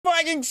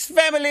Vikings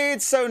family,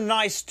 it's so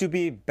nice to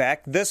be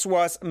back. This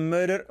was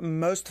Murder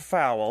Most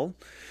Foul.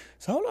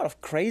 There's a whole lot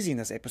of crazy in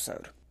this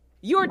episode.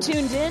 You're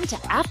tuned in to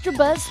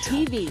AfterBuzz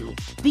TV,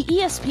 the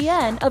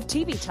ESPN of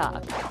TV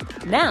talk.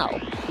 Now,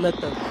 let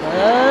the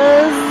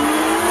buzz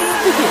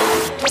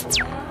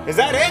begin. Is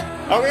that it?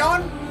 Are we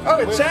on? Oh,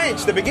 it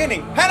changed. The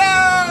beginning.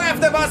 Hello,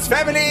 AfterBuzz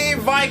family,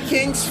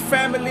 Vikings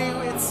family.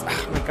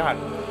 Oh my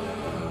God.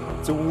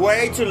 It's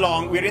way too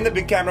long. We're in the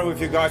big camera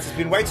with you guys. It's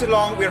been way too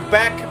long. We're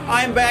back.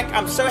 I'm back.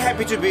 I'm so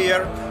happy to be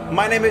here.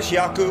 My name is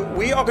Yaku.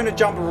 We are going to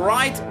jump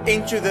right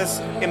into this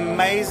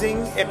amazing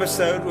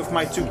episode with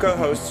my two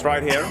co-hosts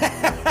right here.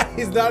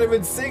 He's not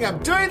even singing. I'm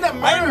doing the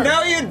murder. I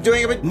know you're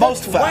doing it, but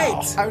most foul.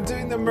 Wait. I'm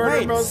doing the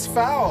murder most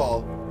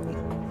foul.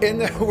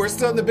 We're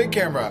still in the big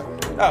camera.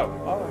 Oh,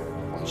 all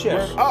right.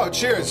 Cheers.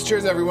 Cheers.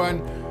 Cheers,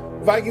 everyone.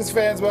 Vikings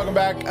fans, welcome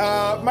back.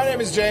 My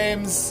name is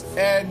James,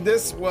 and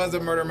this was a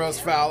Murder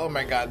Most Foul. Oh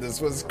my God,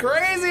 this was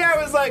crazy.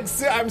 I was like,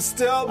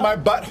 my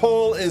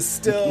butthole is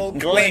still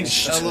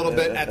clenched a little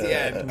bit at the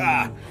end.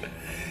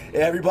 Hey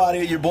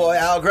everybody, your boy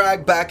Al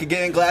Greg back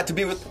again. Glad to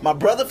be with my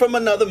brother from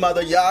another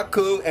mother,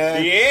 Yaku,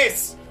 and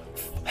yes,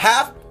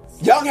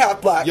 young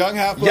half black,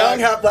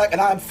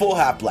 and I'm full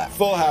half black.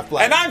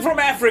 And I'm from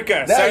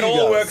Africa, so it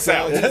all works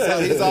out.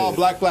 He's all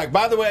black.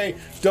 By the way,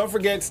 don't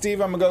forget,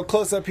 Steve, I'm gonna go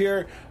close up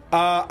here.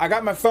 I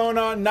got my phone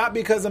on, not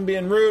because I'm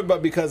being rude,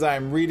 but because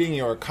I'm reading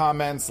your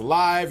comments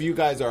live. You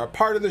guys are a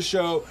part of the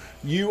show.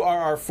 You are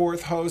our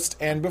fourth host.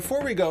 And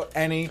before we go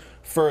any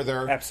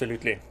further...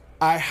 Absolutely.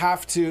 I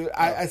have to...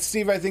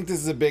 Steve, I think this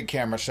is a big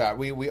camera shot.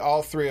 We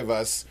all three of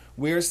us,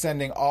 we are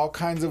sending all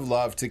kinds of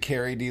love to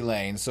Carrie D.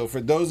 Lane. So for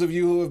those of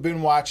you who have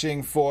been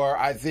watching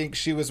I think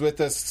she was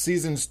with us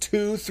seasons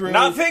 2 through...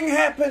 Nothing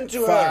happened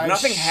to her.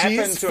 Nothing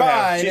happened to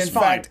her. She's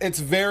fine. In fact, it's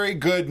very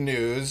good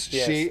news.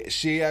 Yes.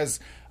 She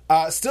has...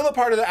 still a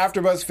part of the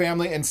AfterBuzz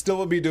family and still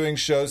will be doing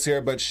shows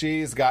here, but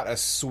she's got a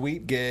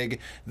sweet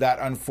gig that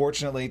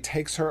unfortunately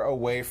takes her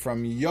away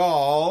from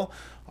y'all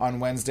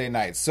on Wednesday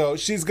nights. So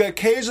she's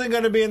occasionally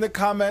going to be in the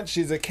comments.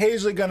 She's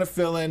occasionally going to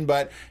fill in,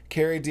 but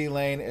Carrie D.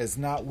 Lane is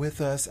not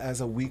with us as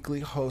a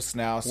weekly host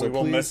now. So we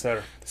will miss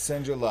her.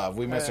 Send your love.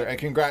 We miss her. And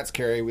congrats,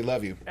 Carrie. We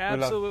love you.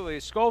 Absolutely.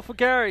 Skål for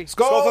Carrie.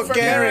 Skål for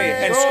Carrie.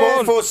 And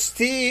skål for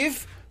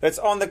Steve that's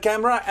on the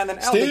camera. And then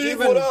Al, Steve,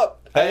 what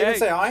up? Did you even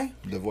say hi?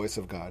 The voice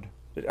of God.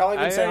 Did Al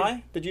even say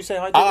hi? Did you say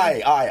hi to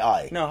him?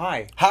 I. No,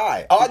 hi.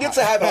 Hi. Oh, I did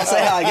say hi, but I'll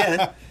say hi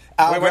again.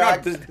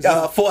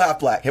 Full half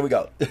black. Here we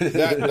go.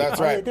 That's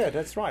right. Oh, you did.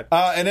 That's right.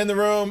 And in the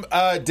room,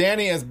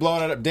 Danny is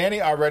blowing it up.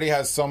 Danny already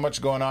has so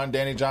much going on.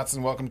 Danny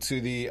Johnson, welcome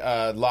to the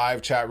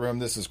live chat room.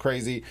 This is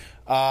crazy.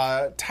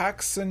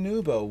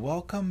 Taxanubo,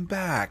 welcome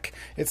back.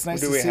 It's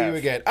nice to see you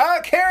again.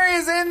 Carrie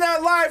is in the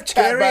live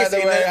chat, by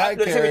the way. Hi,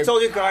 Carrie. We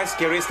told you guys,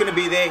 Carrie is going to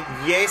be there.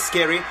 Yes,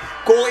 Carrie.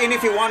 Call in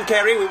if you want,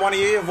 Carrie. We want to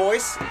hear your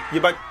voice.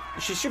 But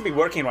she should be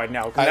working right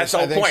now. That's the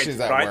whole point, she's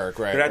at right? work,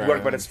 right? We're at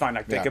work, but it's fine.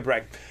 Take a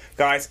break.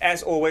 Guys,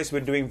 as always,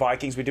 we're doing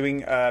Vikings. We're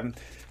doing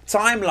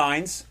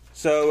timelines.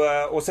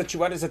 So,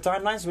 what is it?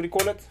 Timelines? What do you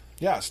call it?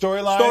 Yeah,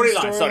 storylines.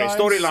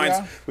 Storylines.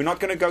 Yeah. We're not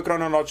going to go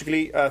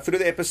chronologically through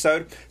the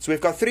episode. So we've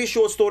got 3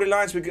 short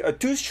storylines.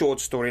 Two short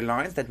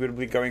storylines that we'll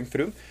be going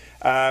through.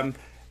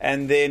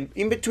 And then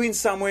in between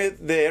somewhere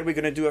there, we're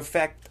going to do a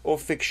fact or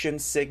fiction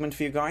segment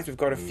for you guys. We've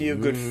got a few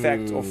good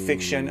fact or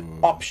fiction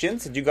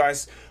options that you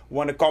guys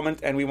want to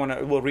comment, and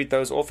we'll read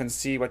those off and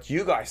see what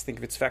you guys think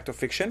if it's fact or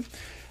fiction.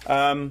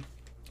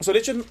 So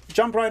let's just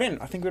jump right in.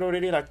 I think we're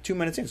already like 2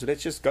 minutes in, so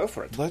let's just go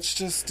for it. Let's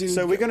just do...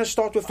 So we're going to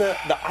start with the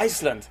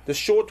Iceland. The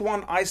short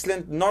one,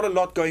 Iceland. Not a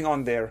lot going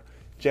on there.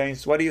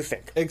 James, what do you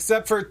think?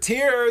 Except for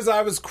tears,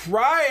 I was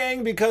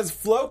crying because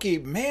Floki,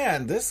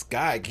 man, this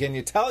guy, can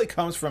you tell he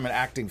comes from an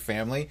acting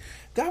family?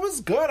 That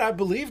was good. I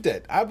believed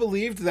it. I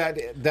believed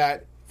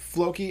that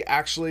Floki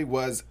actually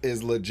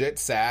is legit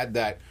sad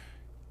that,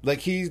 like,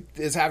 he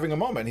is having a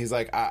moment. He's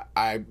like,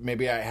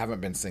 maybe I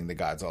haven't been seeing the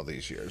gods all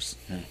these years.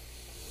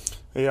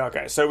 Yeah,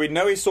 okay. So we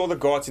know he saw the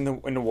gods in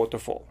the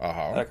waterfall.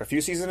 Uh-huh. Like a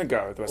few seasons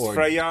ago. It was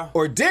Freya.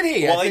 Or did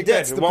he? Well, I think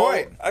that's the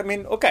point. I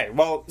mean, okay.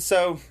 Well,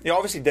 so he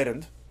obviously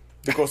didn't,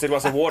 because it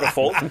was a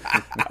waterfall.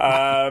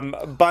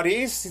 But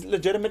he's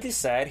legitimately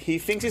sad. He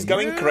thinks he's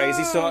going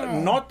crazy. So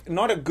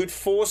not a good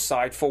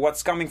foresight for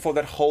what's coming for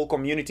that whole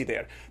community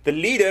there. The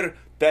leader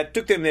that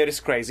took them there is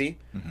crazy.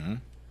 Mm-hmm.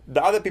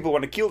 The other people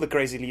want to kill the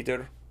crazy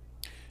leader.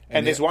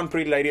 And there's one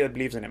pretty lady that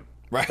believes in him.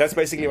 Right. That's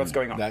basically what's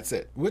going on. That's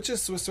it. Which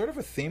was sort of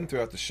a theme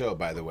throughout the show,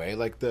 by the way.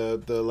 Like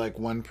the like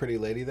one pretty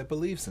lady that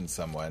believes in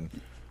someone.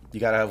 You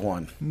gotta have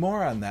one.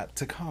 More on that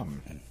to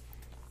come.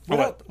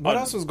 What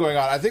else was going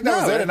on? I think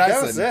that was it in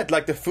Iceland. That was it.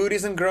 Like the food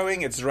isn't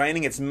growing, it's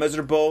raining, it's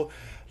miserable.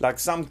 Like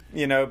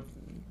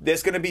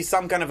there's going to be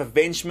some kind of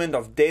avengement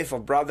of death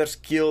of brothers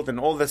killed and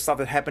all the stuff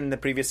that happened in the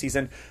previous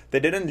season. They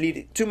didn't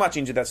lead too much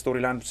into that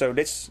storyline, so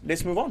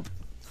let's move on.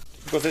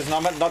 Because there's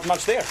not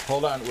much there.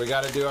 Hold on, we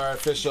got to do our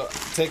official...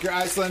 Take your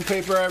Iceland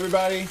paper,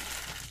 everybody.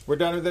 We're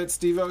done with it,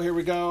 Steve-O. Here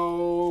we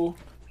go.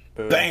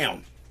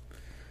 Bam!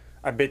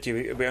 I bet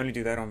you we only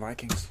do that on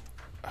Vikings.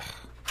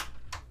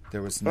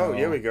 There was no. Oh,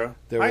 here we go.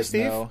 There Hi, was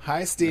Steve. No,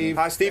 hi, Steve.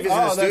 Hi, Steve is in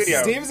the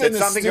studio. Steve's Did in the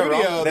something go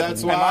studio. wrong?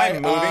 That's Am why. I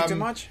moving too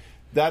much?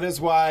 That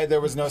is why there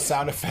was no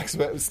sound effects.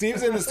 But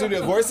Steve's in the studio.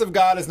 The voice of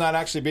God is not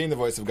actually being the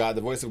voice of God.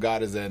 The voice of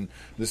God is in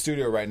the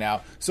studio right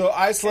now. So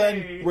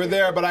Iceland, we're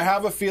there. But I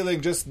have a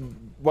feeling just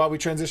while we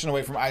transition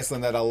away from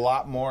Iceland that a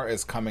lot more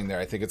is coming there.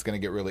 I think it's going to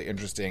get really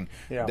interesting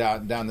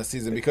down the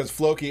season because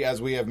Floki,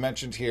 as we have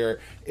mentioned here,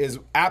 is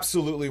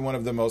absolutely one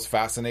of the most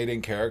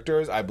fascinating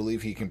characters. I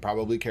believe he can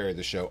probably carry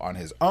the show on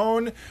his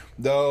own,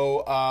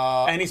 though.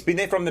 And he's been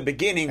there from the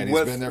beginning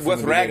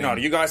with Ragnar.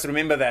 You guys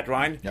remember that,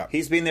 right? Yeah.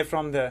 He's been there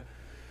from the.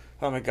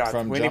 Oh my God!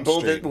 From when Jump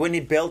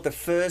he built the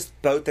first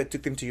boat that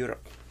took them to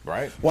Europe.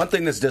 Right. One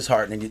thing that's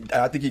disheartening,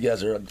 I think you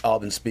guys are all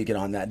been speaking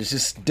on that. It's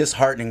just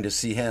disheartening to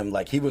see him.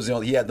 Like he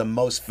had the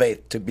most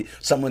faith to be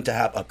someone to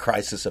have a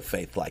crisis of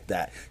faith like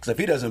that. Because if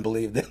he doesn't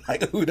believe, then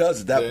like who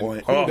does at that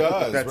point? Who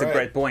does? That's a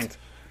great point.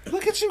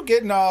 Look at you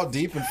getting all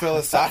deep and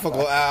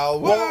philosophical, Al.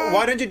 Well,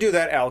 why don't you do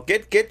that, Al?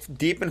 Get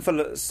deep and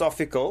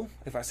philosophical,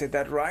 if I said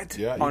that right,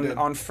 Yeah, you did.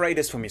 on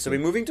Freitas for me. So we're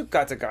moving to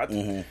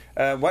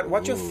Kattegat.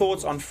 What's your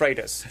thoughts on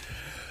Freitas?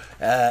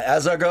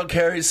 As our girl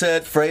Carrie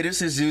said,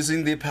 Freitas is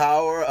using the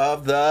power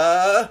of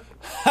the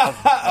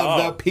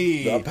the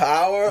P. the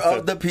power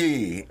of the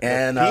P,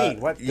 and P?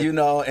 What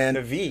the- and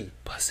The V.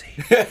 Pussy.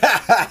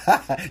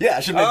 yeah, I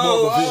should make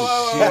more of a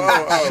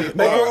V.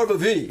 Make more of a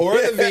V. Or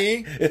the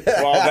V.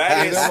 Well,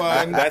 Either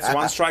one. that's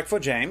one strike for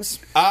James.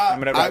 I'm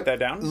going to write that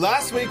down.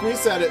 Last week we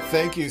said it.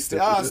 Thank you,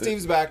 Steve.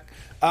 Steve's back.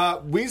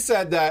 We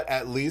said that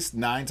at least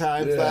 9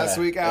 times last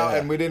week, Al,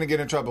 and we didn't get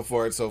in trouble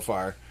for it so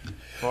far.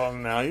 Well,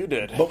 now you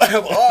did.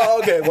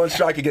 Okay, one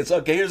strike against.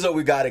 Okay, here's what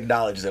we got to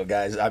acknowledge, though,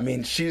 guys. I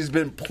mean, she's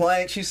been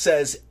playing. She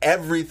says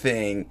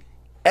everything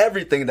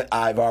that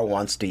Ivar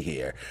wants to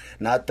hear.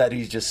 Not that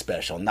he's just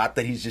special, not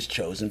that he's just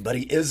chosen, but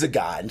he is a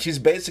god. And she's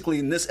basically,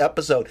 in this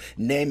episode,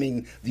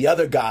 naming the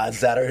other gods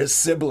that are his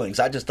siblings.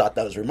 I just thought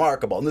that was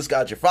remarkable. And this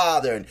god's your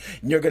father, and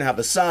you're going to have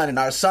a son, and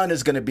our son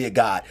is going to be a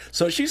god.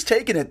 So she's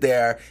taking it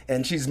there,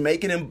 and she's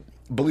making him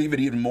believe it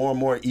even more and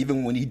more,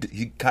 even when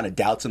he kind of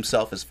doubts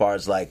himself as far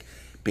as, like,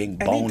 being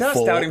boneful. And he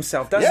does doubt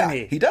himself, doesn't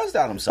he? Yeah, he does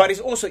doubt himself. But he's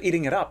also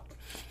eating it up.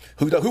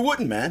 Who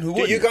wouldn't, man? Who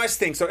wouldn't? Do you guys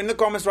think, so in the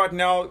comments right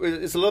now,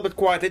 it's a little bit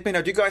quiet, let me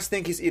know, do you guys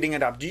think he's eating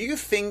it up? Do you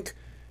think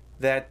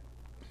that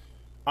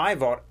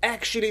Ivar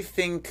actually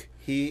think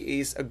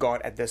he is a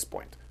god at this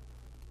point?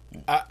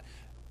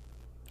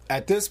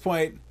 At this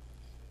point,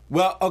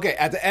 well, okay,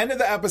 at the end of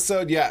the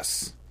episode,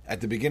 yes.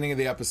 At the beginning of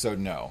the episode,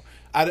 no.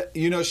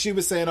 She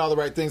was saying all the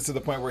right things to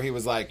the point where he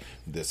was like,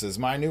 this is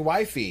my new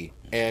wifey.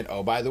 And,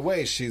 oh, by the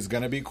way, she's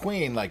going to be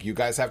queen. Like, you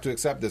guys have to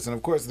accept this. And,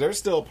 of course, they're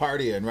still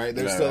partying, right?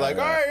 They're still like,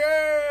 oh,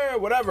 yeah,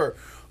 whatever.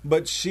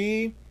 But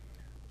she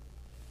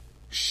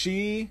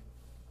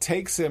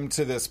takes him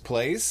to this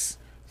place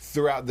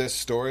throughout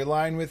this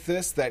storyline with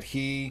this that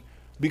he...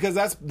 Because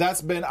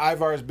that's been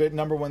Ivar's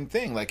number one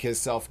thing, like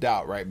his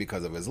self-doubt, right?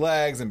 Because of his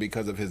legs and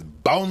because of his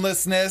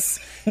bonelessness,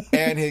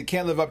 and he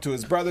can't live up to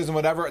his brothers and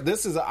whatever.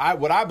 This is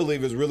what I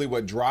believe is really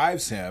what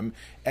drives him.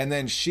 And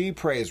then she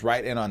prays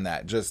right in on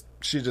that.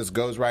 She just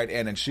goes right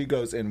in, and she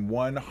goes in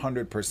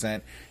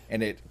 100%,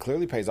 and it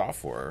clearly pays off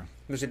for her.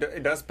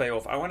 It does pay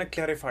off. I want to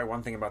clarify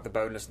one thing about the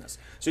bonelessness.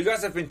 So you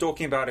guys have been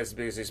talking about his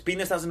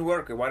penis doesn't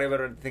work or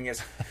whatever the thing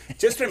is.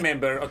 Just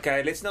remember,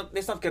 okay, let's not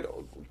get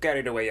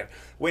carried away here.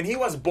 When he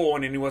was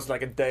born and he was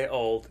like a day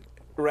old,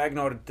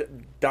 Ragnar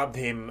dubbed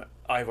him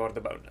Ivar the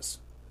Boneless.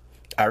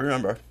 I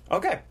remember.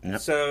 Okay, Yep.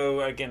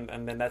 So again,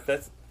 and then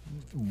that's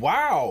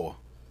Wow.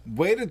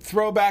 Way to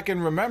throw back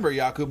and remember,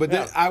 Yaku. But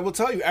then I will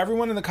tell you,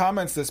 everyone in the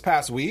comments this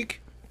past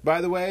week,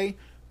 by the way,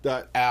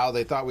 Al,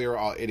 they thought we were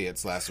all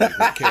idiots last week.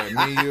 With Karen,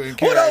 me, you, and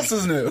Karen. What else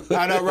is new?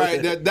 I know,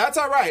 right? That's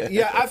all right.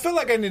 Yeah, I feel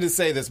like I need to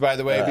say this, by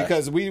the way,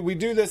 because we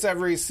do this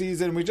every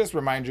season. We just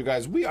remind you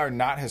guys, we are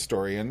not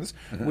historians.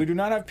 Mm-hmm. We do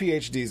not have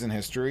PhDs in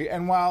history.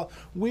 And while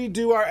we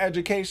do our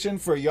education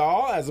for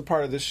y'all as a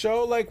part of the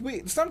show, like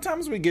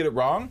sometimes we get it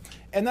wrong.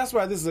 And that's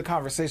why this is a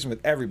conversation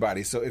with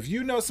everybody. So if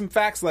you know some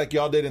facts like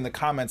y'all did in the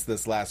comments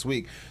this last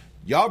week,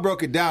 y'all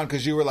broke it down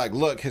because you were like,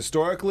 look,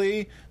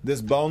 historically,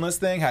 this boneless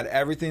thing had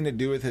everything to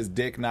do with his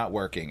dick not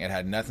working. It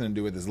had nothing to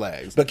do with his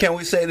legs. But can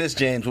we say this,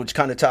 James, which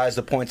kind of ties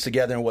the points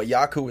together in what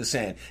Yaku was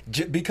saying?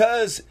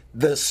 Because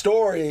the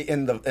story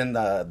in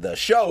the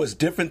show is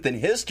different than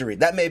history.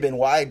 That may have been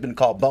why he'd been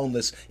called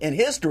boneless in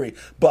history.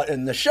 But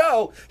in the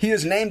show, he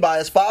is named by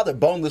his father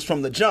boneless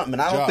from the jump.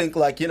 And I don't think,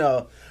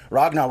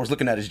 Ragnar was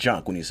looking at his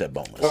junk when he said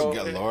boneless. Oh,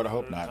 good Lord, I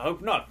hope not. I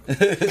hope not.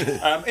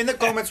 In the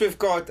comments, we've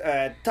got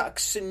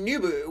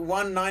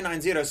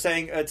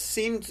Tuxnubu1990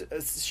 saying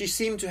she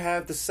seemed to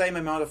have the same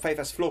amount of faith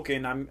as Floki,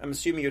 and I'm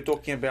assuming you're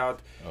talking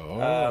about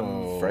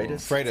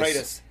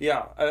Freitas.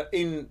 Yeah,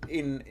 in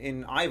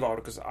Ivar,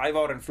 because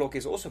Ivar and Floki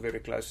is also very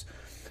close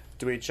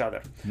to each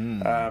other.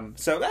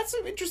 So that's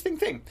an interesting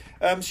thing.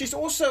 She's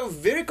also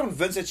very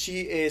convinced that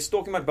she is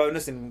talking about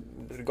bonus,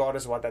 and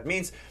regardless of what that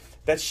means,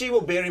 that she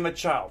will bear him a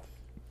child.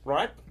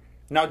 Right?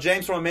 Now,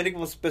 James, from a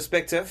medical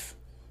perspective,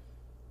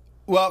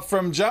 Well,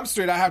 from Jump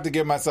Street, I have to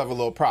give myself a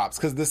little props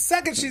because the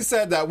second she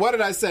said that, what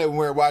did I say when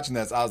we were watching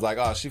this? I was like,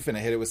 "Oh, she finna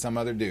hit it with some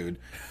other dude."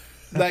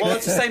 Like, Well,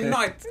 it's the same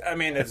night. I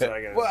mean, it's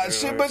like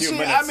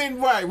I mean,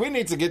 right? We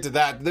need to get to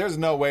that. There's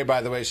no way,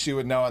 by the way, she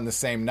would know on the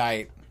same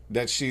night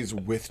that she's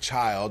with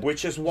child,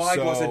 which is why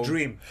it was a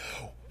dream.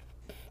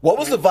 What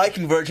was the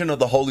Viking version of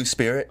the Holy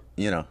Spirit?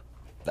 You know,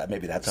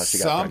 maybe that's how she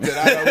got something.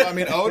 pregnant. I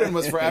mean, Odin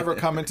was forever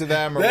coming to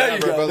them, or There you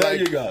whatever. go, But there like,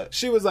 you go.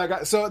 she was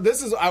like, so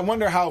this is. I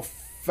wonder how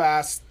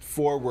fast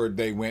forward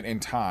they went in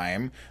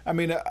time. I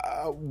mean,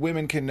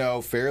 women can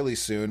know fairly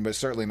soon, but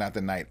certainly not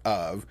the night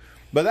of.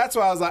 But that's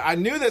why I was like, I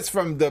knew this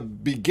from the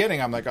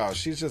beginning. I'm like, oh,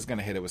 she's just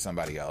gonna hit it with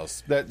somebody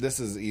else. This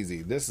is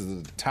easy. This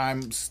is a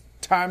time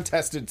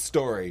tested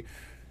story.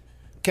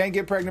 Can't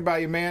get pregnant by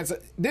your man. So,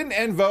 didn't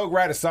En Vogue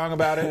write a song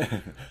about it?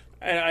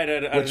 I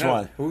Which don't know.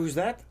 one? Who's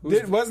that?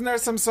 Wasn't there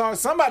some song?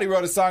 Somebody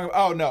wrote a song.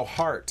 Oh no,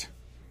 Heart.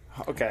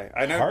 Okay,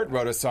 I know. Hart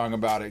wrote a song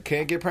about it.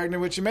 Can't get pregnant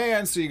with your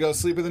man, so you go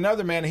sleep with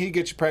another man, and he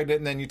gets you pregnant,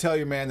 and then you tell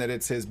your man that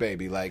it's his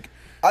baby. Like,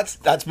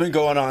 That's been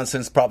going on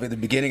since probably the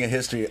beginning of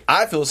history.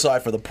 I feel sorry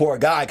for the poor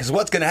guy because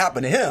what's going to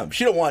happen to him?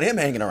 She don't want him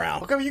hanging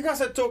around. Okay, you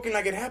guys are talking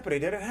like it happened. It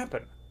didn't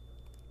happen.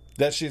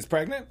 that she's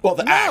pregnant? Well,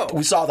 the No. act.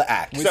 We saw the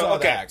act. We So saw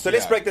okay, the act, so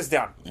let's yeah. break this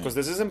down because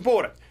this is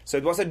important. So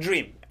it was a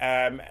dream.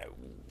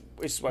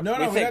 It's what No,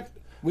 we we're think. not.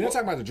 We're not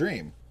talking about the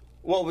dream.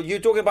 Well, you're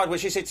talking about when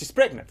she said she's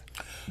pregnant.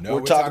 No,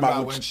 We're talking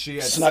about when she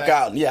had snuck sex.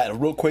 out,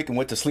 real quick and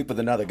went to sleep with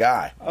another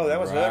guy. Oh, that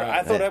was her. Right.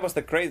 I thought that was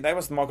the crazy. That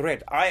was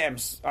Margaret. I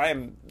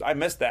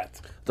missed that.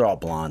 They're all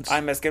blondes.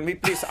 I missed. Can we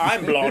please?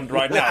 I'm blonde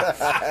right now.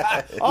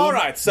 All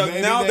right. So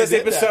maybe now they this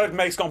did episode that.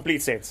 makes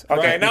complete sense. Okay.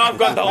 Right. Now I've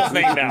got the whole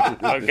thing down.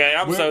 Okay.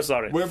 I'm so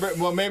sorry.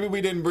 Well, maybe we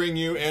didn't bring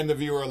you and the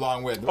viewer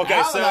along with. Okay,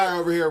 Al so- and I are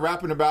over here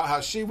rapping about how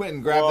she went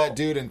and grabbed Well- that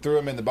dude and threw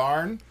him in the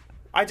barn.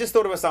 I just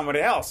thought it was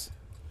somebody else.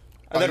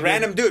 Oh, The you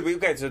random dude.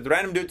 Okay, so the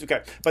random dude.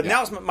 Okay, but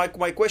now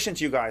my question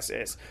to you guys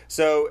is: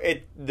 so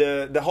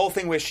the whole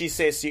thing where she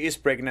says she is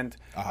pregnant,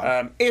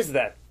 is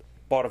that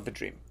part of the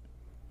dream?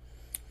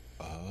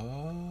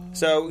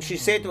 So she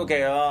said,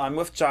 "Okay, I'm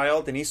with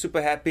child, and he's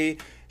super happy."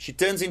 She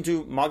turns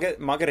into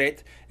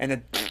Margaret, and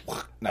then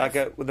like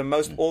the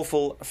most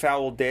awful,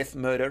 foul death,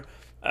 murder.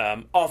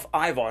 Of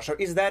Ivar. So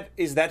is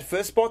that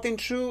first part in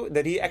true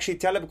that he actually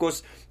tell her,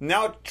 because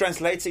now it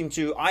translates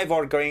into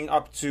Ivar going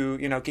up to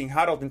King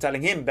Harald and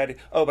telling him that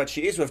but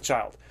she is with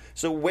child.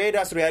 So where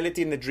does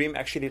reality and the dream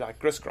actually like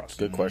crisscross?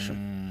 Good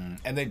question.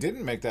 And they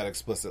didn't make that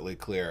explicitly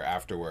clear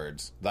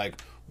afterwards.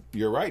 Like,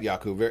 you're right,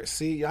 Yaku.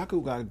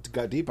 Yaku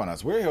got deep on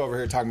us. We're over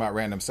here talking about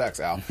random sex,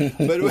 Al.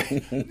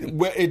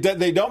 But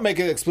they don't make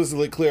it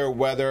explicitly clear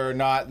whether or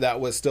not that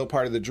was still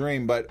part of the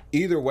dream. But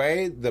either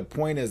way, the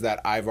point is that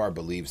Ivar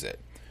believes it.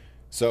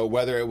 So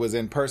whether it was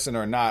in person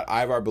or not,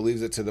 Ivar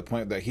believes it to the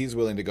point that he's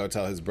willing to go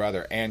tell his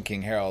brother and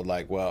King Harold,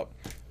 like, well,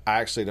 I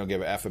actually don't give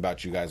a F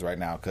about you guys right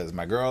now because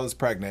my girl is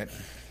pregnant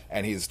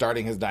and he's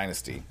starting his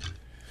dynasty.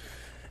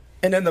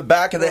 And in the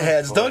back of their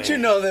heads, don't you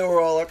know they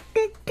were all like,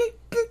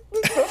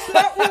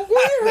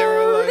 They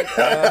were like,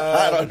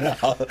 I don't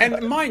know.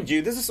 And mind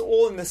you, this is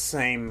all in the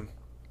same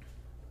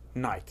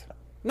night.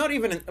 Not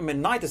even. A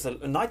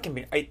night can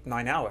be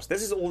 8-9 hours.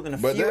 This is all in a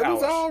but few that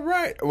hours. was all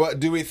right. What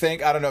do we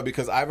think? I don't know,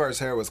 because Ivar's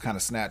hair was kind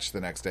of snatched the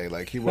next day.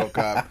 Like, he woke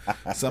up,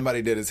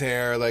 somebody did his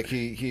hair, like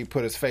he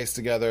put his face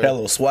together. Had a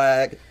little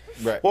swag.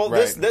 Right, Well,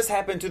 right. this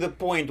happened to the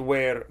point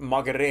where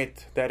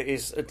Margaret,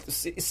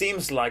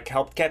 seems like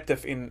held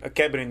captive in a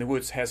cabin in the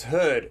woods, has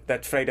heard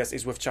that Fredas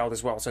is with child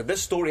as well. So this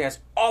story has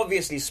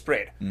obviously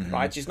spread,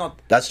 right? She's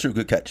not That's true.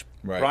 Good catch.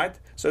 right.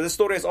 So this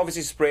story has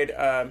obviously spread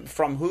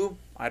from who?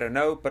 I don't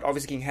know, but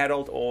obviously King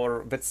Harold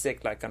or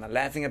Vitsik, like kind of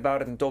laughing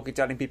about it and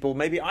telling people.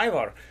 Maybe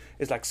Ivar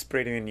is like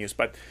spreading the news.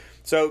 But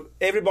so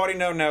everybody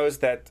knows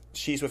that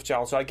she's with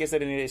child. So I guess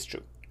that it is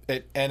true.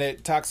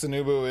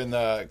 Taksanubu in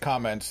the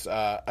comments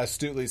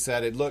astutely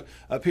said it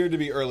appeared to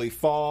be early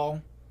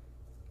fall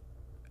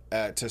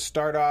to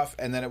start off,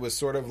 and then it was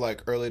sort of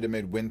like early to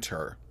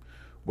midwinter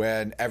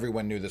when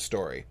everyone knew the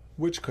story,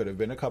 which could have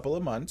been a couple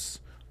of months,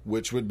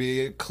 which would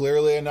be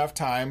clearly enough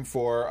time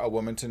for a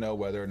woman to know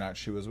whether or not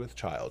she was with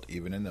child,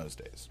 even in those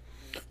days.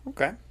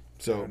 Okay.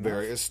 So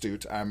very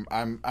astute.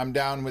 I'm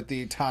down with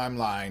the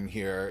timeline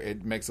here.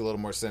 It makes a little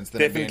more sense than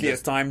it Definitely being a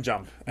just time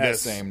jump. the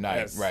same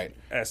night, right?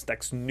 As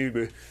Dax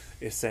Nubu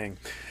is saying.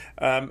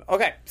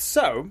 Okay,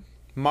 so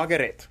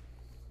Margaret.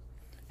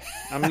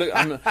 I'm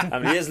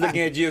just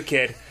looking at you,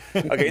 kid.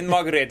 Okay, in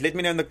Margaret, let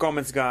me know in the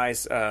comments,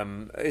 guys.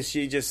 Is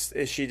she just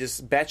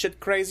batshit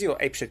crazy or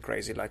apeshit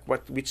crazy? Like,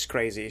 which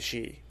crazy is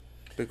she?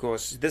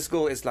 Because this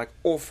girl is like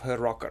off her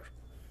rocker.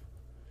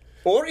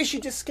 Or is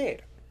she just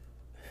scared?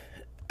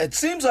 It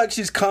seems like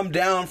she's come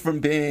down from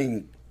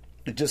being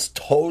just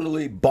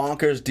totally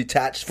bonkers,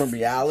 detached from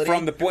reality.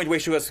 From the point where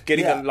she was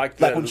getting like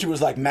when she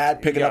was like mad,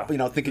 picking up,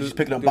 thinking she's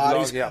picking up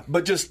bodies,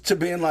 but just to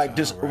being like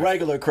just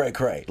regular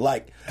cray.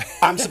 Like,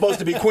 I'm supposed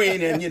to be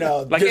queen, and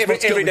like just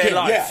supposed to kill the everyday king.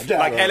 life, yeah,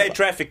 like LA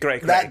traffic cray.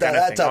 that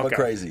type of Okay.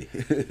 crazy.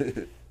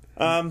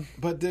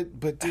 But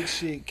did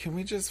she? Can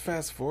we just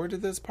fast forward to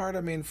this part?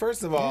 I mean,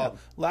 first of all,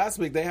 last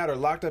week they had her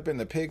locked up in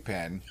the pig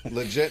pen,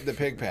 legit the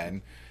pig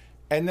pen.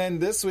 And then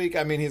this week,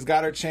 I mean, he's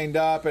got her chained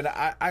up, and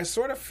I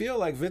sort of feel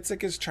like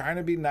Vitzik is trying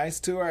to be nice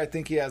to her. I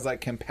think he has,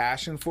 like,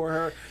 compassion for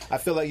her. I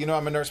feel like,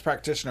 I'm a nurse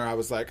practitioner. I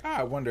was like,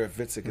 I wonder if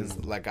Vitzik is,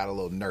 like, got a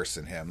little nurse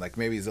in him. Like,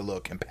 maybe he's a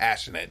little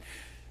compassionate.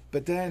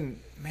 But then,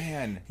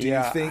 man, do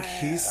you think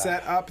he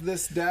set up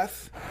this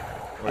death?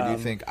 Or do you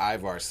think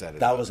Ivar set it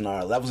That up? was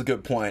gnarly. That was a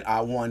good point.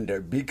 I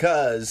wonder,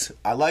 because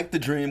I like the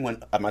dream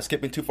when, am I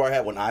skipping too far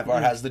ahead? When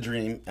Ivar has the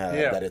dream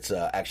that it's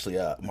actually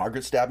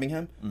Margaret stabbing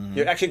him.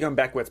 You're actually going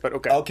backwards, but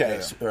okay.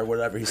 Okay, or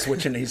whatever. He's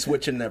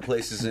switching their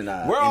places in.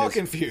 We're all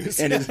confused.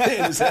 In his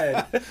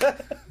head.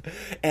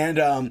 and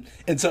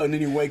then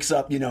he wakes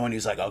up, and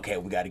he's like, okay,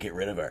 we got to get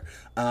rid of her.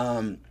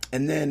 And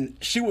then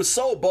she was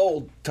so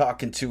bold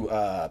talking to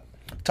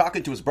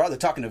his brother,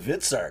 talking to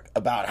Vitzik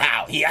about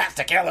how he has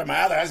to kill her.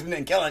 My other husband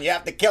didn't kill him. You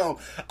have to kill him.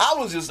 I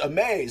was just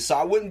amazed. So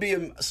I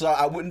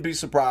wouldn't be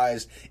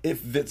surprised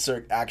if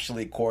Vitzik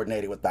actually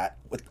coordinated with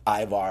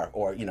Ivar,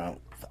 or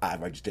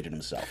Ivar just did it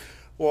himself.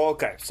 Well,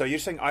 okay. So you're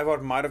saying Ivar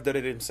might have done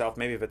it himself,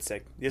 maybe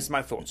Vitzik. Here's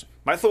my thoughts.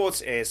 My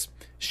thoughts is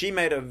she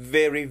made a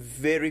very,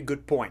 very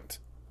good point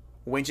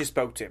when she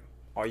spoke to him.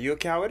 Are you a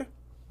coward?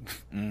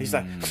 He's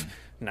like,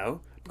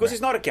 no. Because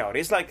he's not a coward.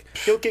 He's like,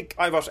 he'll kick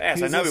Ivar's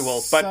ass. I know he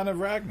will. But son of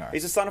Ragnar.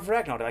 He's a son of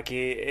Ragnar. Like,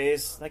 he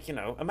is, like,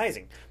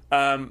 amazing.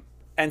 And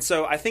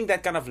so I think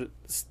that kind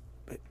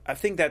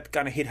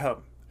of hit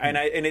home. And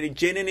it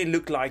genuinely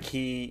looked like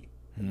he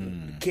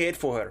cared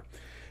for her.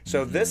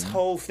 So this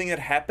whole thing that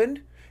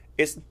happened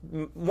is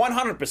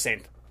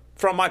 100%,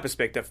 from my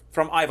perspective,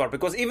 from Ivar.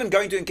 Because even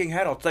going to King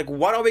Harold, it's like,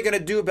 what are we going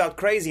to do about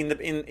Crazy in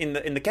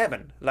the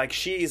cabin? Like,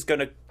 she is going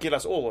to kill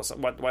us all, or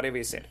whatever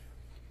he said.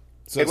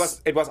 So it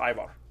was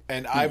Ivar.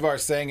 And Ivar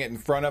saying it in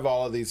front of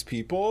all of these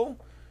people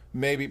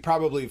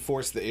probably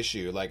forced the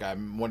issue. Like,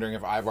 I'm wondering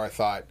if Ivar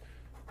thought,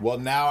 well,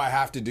 now I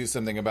have to do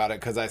something about it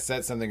because I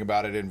said something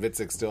about it and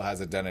Vitzik still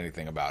hasn't done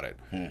anything about it.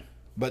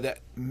 But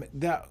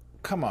that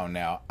come on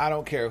now. I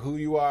don't care who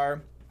you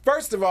are.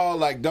 First of all,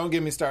 like, don't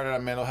get me started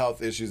on mental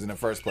health issues in the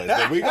first place.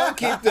 But we're going to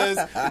keep this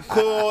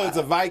cool. It's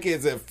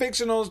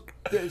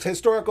a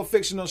historical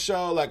fictional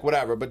show, like,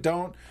 whatever. But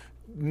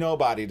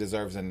nobody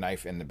deserves a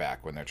knife in the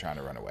back when they're trying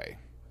to run away.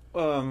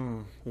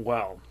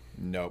 Well.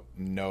 Nope,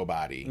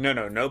 nobody.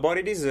 No,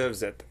 nobody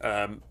deserves it.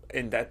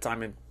 In that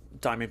time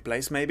and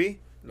place, maybe,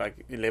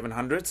 like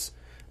 1100s.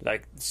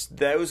 Like,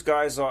 those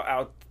guys are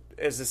out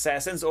as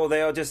assassins, or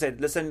they are just said,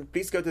 listen,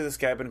 please go to this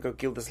cabin and go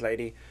kill this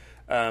lady.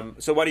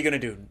 So what are you going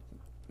to do?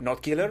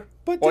 Not kill her?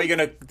 Or are you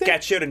going to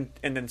catch her and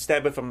then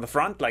stab her from the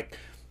front? Like,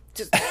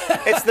 it's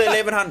the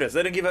 1100s.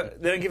 They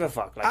don't give a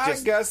fuck. Like, I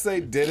guess they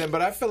didn't,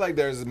 but I feel like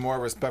there's more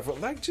respect for.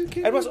 Like,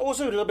 it was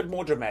also a little bit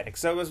more dramatic,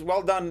 so it was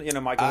well done.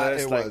 Michael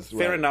Hurst.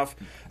 Fair enough,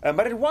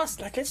 but it was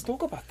like, let's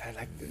talk about that.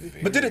 Like,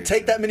 but did it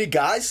take that many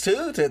guys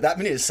too? That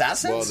many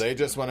assassins? Well, they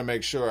just want to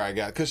make sure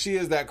because she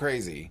is that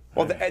crazy.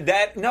 Well,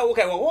 no,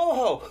 okay. Well,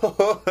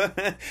 whoa.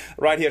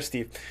 Right here,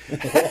 Steve.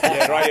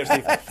 Yeah, right here,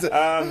 Steve.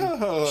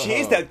 She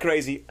is that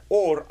crazy,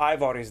 or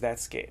Ivar is that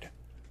scared.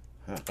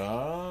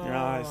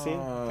 Oh, see.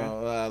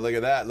 Okay. Look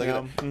at that! Look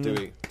at that!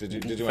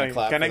 Did you want to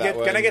clap? Can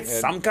I get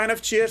some kind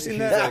of cheers in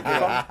there?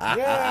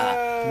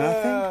 Yeah.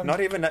 Nothing. Not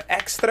even an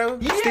extra,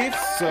 Steve.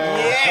 So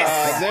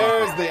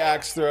there's the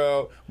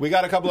extra. We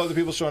got a couple other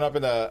people showing up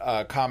in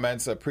the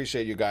comments.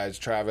 Appreciate you guys,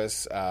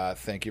 Travis.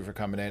 Thank you for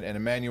coming in. And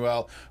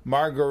Emmanuel,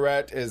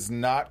 Margaret is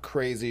not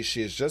crazy.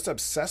 She is just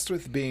obsessed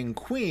with being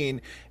queen.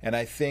 And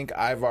I think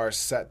Ivar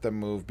set the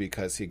move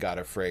because he got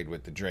afraid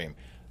with the dream.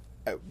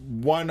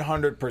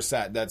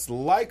 100%. That's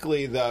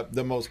likely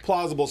the most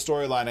plausible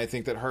storyline I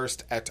think that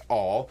Hurst et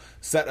al.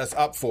 Set us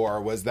up for,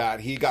 was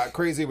that he got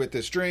crazy with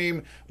this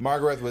dream.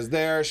 Margaret was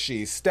there.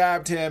 She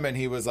stabbed him, and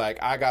he was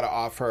like, I gotta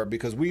off her,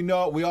 because we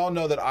all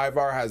know that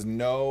Ivar has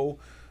no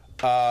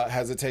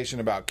hesitation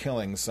about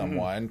killing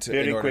someone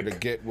in order to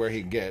get where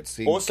he gets.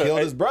 He killed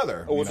his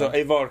brother. Also,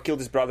 Ivar killed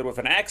his brother with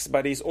an axe,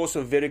 but he's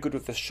also very good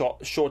with the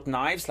short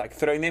knives, like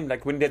throwing them,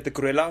 like when he did the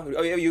gorilla.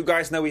 Oh, you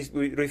guys know we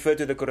refer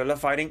to the gorilla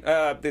fighting,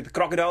 the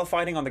crocodile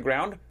fighting on the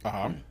ground.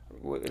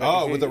 With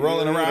the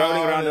rolling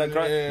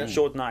around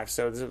short knife.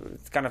 So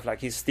it's kind of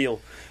like his steel.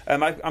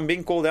 I'm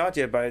being called out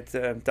here by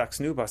Dax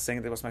Nuba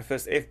saying that was my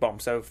first F-bomb.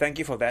 So thank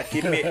you for that.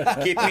 Keep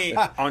me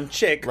on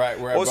check. Right.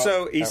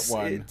 Also,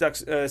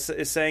 Dax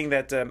is saying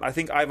that I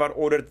think Ivar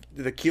ordered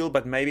the kill,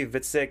 but maybe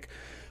Vitzik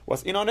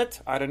was in on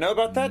it. I don't know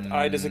about that.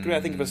 I disagree.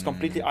 I think it was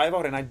completely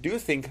Ivar, and I do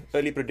think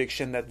early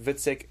prediction that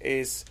Vitzik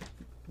is.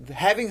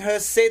 Having her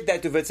said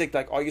that to Vitzik,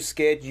 like, are you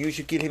scared? You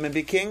should kill him and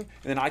be king, and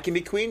then I can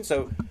be queen.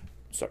 So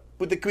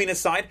put the queen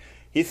aside.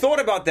 He thought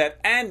about that,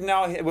 and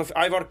now with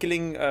Ivar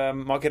killing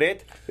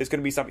Margaret, there's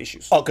going to be some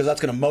issues. Oh, because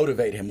that's going to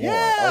motivate him more.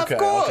 Yeah, of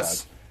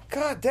course.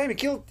 Okay. God damn, you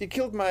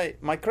killed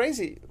my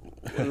crazy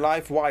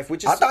life wife,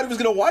 which is... I thought he was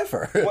going to wife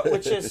her.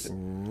 Which is...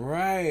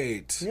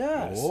 Right.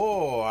 Yes.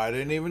 Oh, I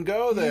didn't even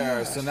go there.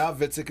 Yes. So now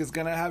Vitzik is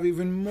going to have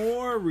even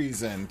more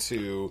reason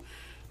to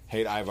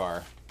hate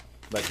Ivar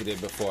like he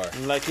did before.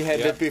 Like he had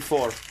it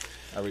before.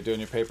 Are we doing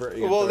your paper?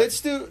 Well,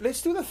 let's do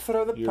the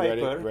throw the You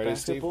paper. ready,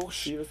 Steve?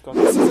 This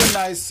This is a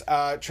nice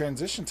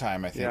transition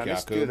time, I think, Yeah, Yaku.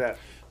 let's do that.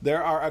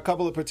 There are a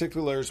couple of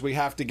particulars we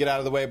have to get out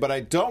of the way, but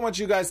I don't want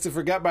you guys to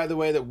forget, by the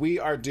way, that we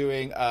are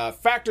doing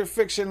fact or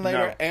fiction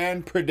later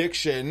and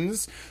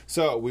predictions.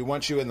 So we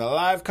want you in the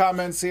live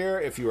comments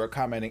here. If you are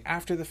commenting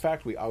after the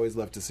fact, we always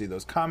love to see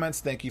those comments.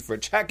 Thank you for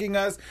checking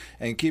us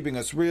and keeping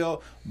us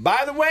real.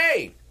 By the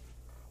way,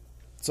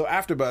 so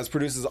AfterBuzz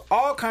produces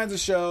all kinds of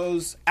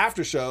shows,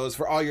 after shows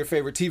for all your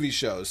favorite TV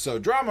shows. So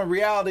drama,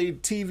 reality,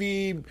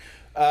 TV,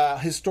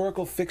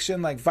 historical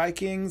fiction like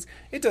Vikings,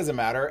 it doesn't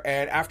matter.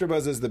 And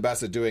AfterBuzz is the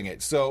best at doing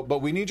it. So, but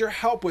we need your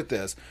help with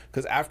this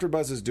because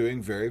AfterBuzz is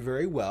doing very,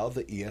 very well,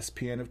 the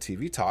ESPN of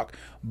TV talk.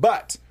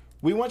 But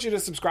we want you to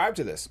subscribe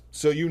to this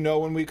so you know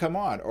when we come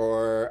on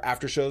or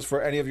after shows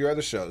for any of your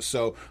other shows.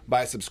 So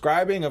by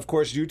subscribing, of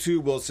course,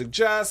 YouTube will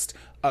suggest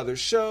other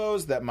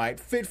shows that might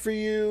fit for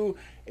you.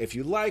 If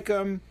you like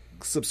them,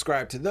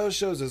 subscribe to those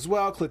shows as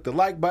well. Click the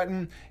like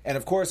button. And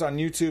of course, on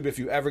YouTube, if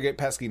you ever get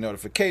pesky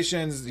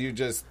notifications, you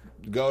just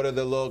go to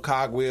the little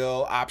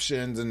cogwheel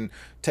options and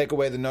take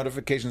away the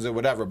notifications or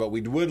whatever. But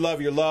we would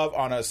love your love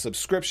on a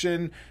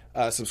subscription,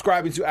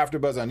 subscribing to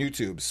AfterBuzz on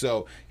YouTube.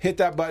 So hit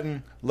that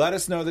button. Let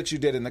us know that you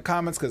did in the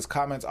comments because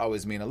comments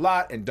always mean a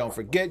lot. And don't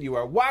forget, you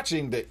are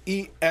watching the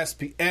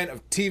ESPN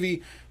of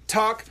TV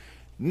talk.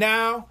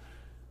 Now,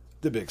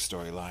 the big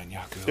storyline,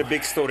 Yaku. The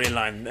big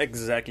storyline,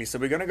 exactly. So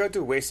we're going to go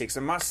to Wessex. I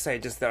must say,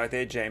 just right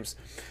there, James,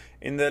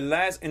 in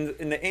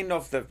the end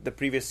of the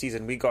previous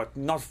season, we got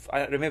not.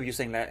 I remember you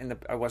saying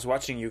that I was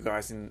watching you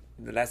guys in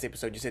the last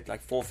episode. You said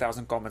like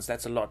 4,000 comments.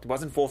 That's a lot. It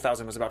wasn't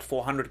 4,000. It was about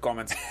 400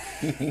 comments,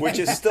 which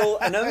is still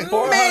an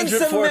immense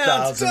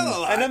amount.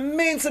 An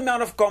immense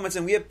amount of comments,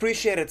 and we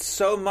appreciate it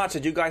so much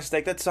that you guys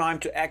take the time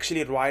to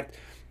actually write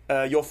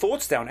your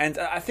thoughts down. And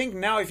I think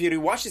now, if you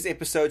rewatch these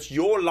episodes,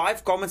 your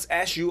live comments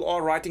as you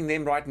are writing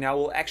them right now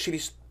will actually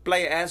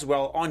play as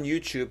well on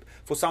YouTube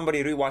for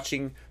somebody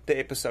rewatching the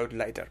episode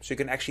later. So you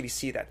can actually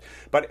see that.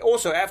 But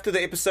also, after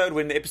the episode,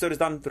 when the episode is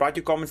done, write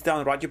your comments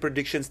down, write your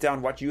predictions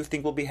down, what you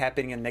think will be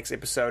happening in the next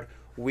episode.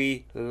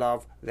 We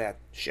love that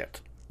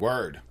shit.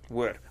 Word.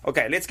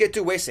 Okay, let's get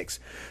to Wessex.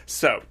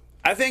 So,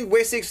 I think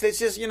Wessex, let's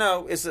just,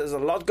 there's a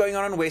lot going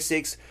on in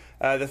Wessex.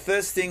 The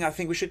first thing I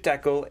think we should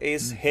tackle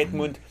is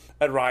Hedmund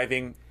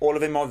arriving. All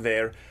of them are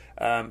there.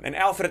 And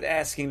Alfred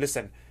asking,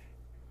 listen,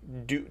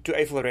 to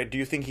Aethelred, do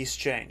you think he's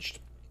changed?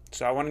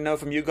 So I want to know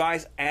from you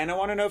guys, and I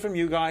want to know from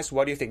you guys,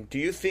 what do you think? Do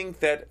you think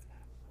that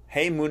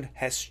Hedmund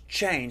has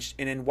changed,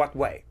 and in what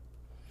way?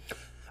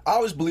 I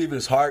always believe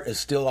his heart is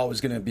still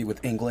always going to be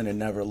with England and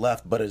never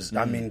left. But his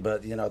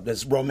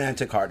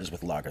romantic heart is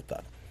with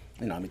Lagertha.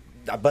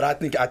 But I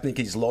think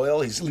he's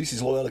loyal. At least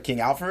he's loyal to King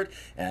Alfred,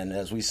 and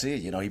as we see,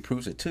 he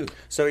proves it too.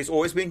 So he's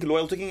always been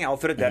loyal to King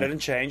Alfred. That didn't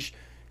change.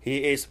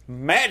 He is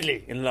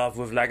madly in love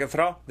with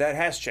Lagertha. That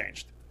has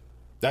changed.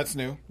 That's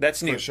new.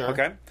 That's new. For sure.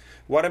 Okay.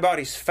 What about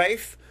his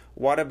faith?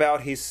 What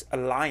about his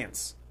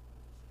alliance?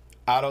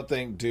 I don't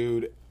think,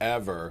 dude,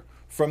 ever.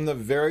 From the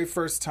very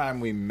first time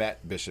we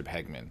met Bishop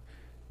Hegman,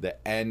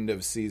 the end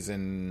of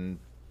season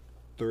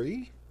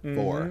 3?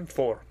 4.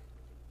 4.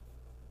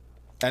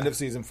 End of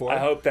season 4. I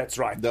hope that's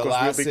right,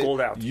 because we'll be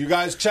called out. You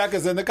guys check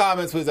us in the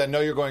comments, please. I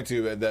know you're going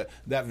to.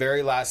 That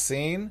very last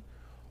scene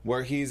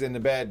where he's in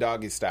the bed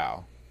doggy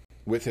style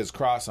with his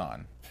cross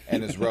on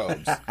and his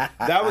robes.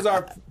 That was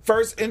our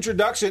first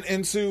introduction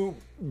into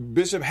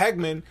Bishop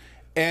Hegman,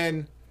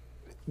 and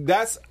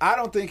I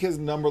don't think his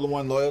number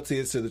one loyalty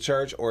is to the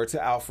church or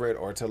to Alfred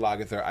or to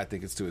Lagertha. I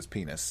think it's to his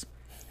penis.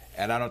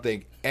 And I don't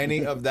think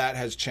any of that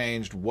has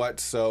changed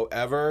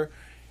whatsoever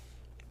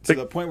to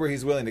the point where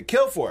he's willing to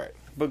kill for it.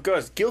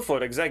 Because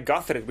Guilford,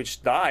 Guthred,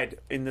 which died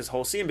in this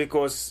whole scene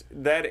because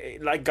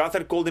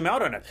Guthred called him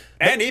out on it.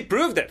 And he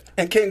proved it.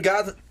 And King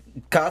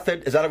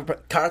Guthred, is that a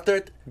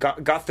Guthred?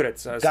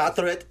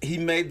 Guthred. He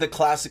made the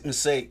classic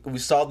mistake. We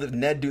saw that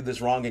Ned do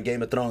this wrong in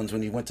Game of Thrones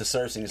when he went to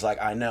Cersei and he's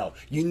like, I know.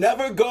 You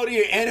never go to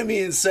your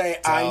enemy and say,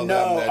 I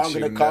know, I'm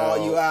going to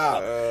call you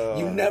out.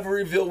 You never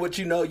reveal what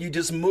you know. You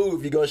just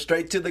move. You go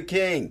straight to the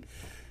king.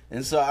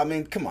 And so,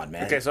 come on,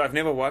 man. Okay, so I've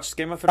never watched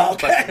Game of Thrones,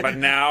 but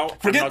now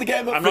I'm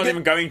not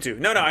even going to.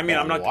 No, I'm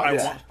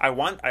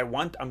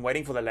not. I'm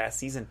waiting for the last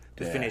season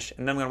to finish,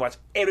 and then I'm going to watch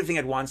everything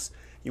at once.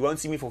 You won't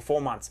see me for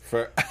 4 months.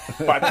 But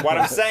what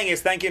I'm saying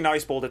is, thank you. Now you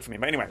spoiled it for me.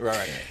 But anyway,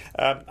 right.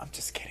 I'm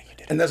just kidding. You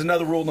did. And there's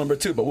another rule number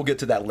 2, but we'll get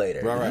to that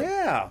later. Right.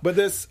 Yeah. But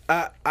this,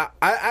 I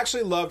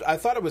actually loved. I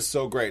thought it was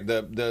so great.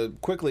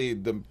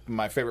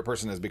 My favorite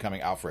person is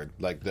becoming Alfred,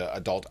 like the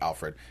adult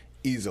Alfred.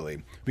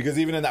 Easily, because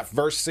even in that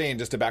first scene,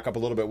 just to back up a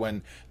little bit,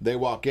 when they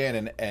walk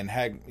in and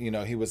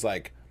he was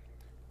like,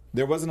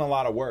 there wasn't a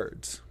lot of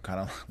words, kind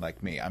of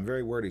like me. I'm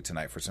very wordy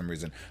tonight for some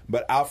reason,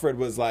 but Alfred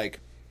was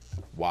like,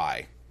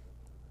 why?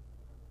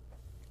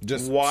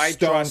 Just why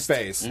stone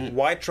face.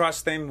 Why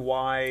trust them?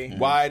 Why?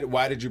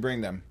 Why did you bring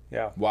them?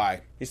 Yeah.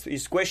 Why?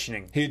 He's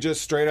questioning. He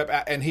just straight up,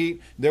 and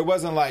there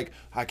wasn't like,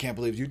 I can't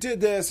believe you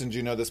did this, and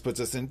this puts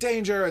us in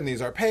danger, and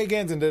these are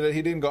pagans, and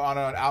he didn't go on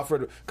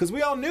Alfred, because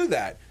we all knew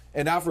that.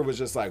 And Alfred was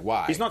just like,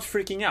 why? He's not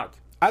freaking out.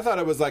 I thought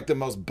it was like the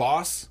most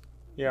boss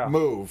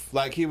move.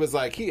 Like he was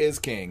like, he is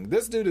king.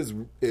 This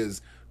dude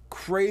is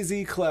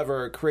crazy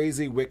clever,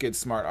 crazy wicked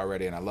smart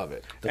already, and I love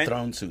it. The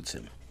throne suits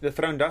him. The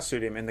throne does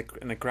suit him, and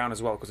the crown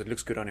as well, because it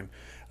looks good on him.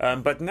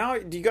 But now,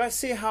 do you guys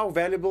see how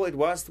valuable it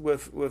was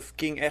with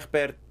King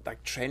Egbert,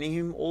 like training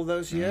him all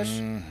those years?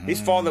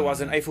 His father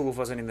wasn't, Aethelwulf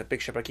wasn't in the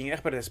picture, but King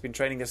Egbert has been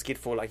training this kid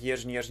for like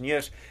years and years and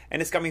years,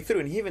 and it's coming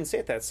through. And he even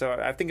said that, so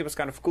I think it was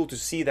kind of cool to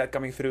see that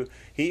coming through.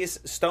 He is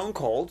stone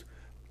cold,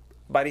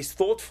 but he's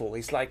thoughtful.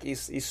 He's like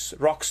he's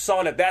rock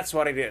solid. That's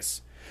what it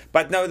is.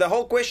 But no, the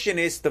whole question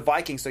is the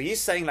Vikings. So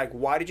he's saying, like,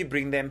 why did you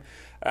bring them?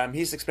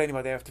 He's explaining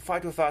why they have to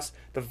fight with us.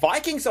 The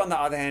Vikings, on the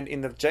other hand, in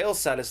the jail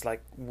cell is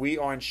like, we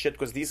are in shit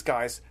because these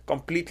guys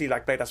completely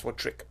like played us for a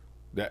trick.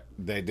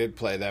 They did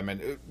play them,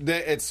 and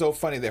it's so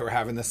funny they were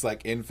having this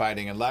like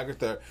infighting, and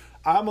Lagertha.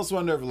 I almost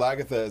wonder if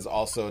Lagertha is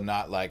also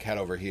not like head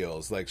over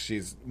heels, like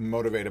she's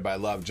motivated by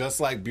love, just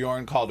like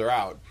Bjorn called her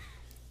out.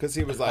 Because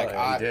he was like,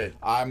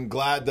 I'm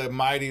glad the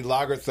mighty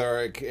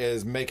Lagertha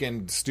is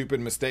making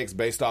stupid mistakes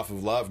based off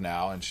of love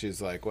now. And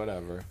she's like,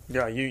 whatever.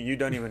 Yeah, you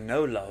don't even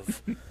know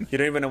love. You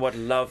don't even know what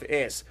love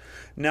is.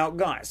 Now,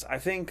 guys, I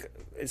think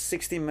it's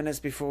 16 minutes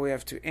before we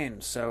have to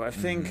end. So I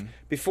think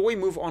before we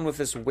move on with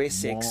this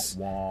Wessex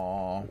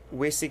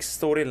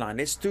storyline,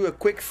 let's do a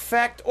quick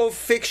fact or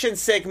fiction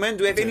segment.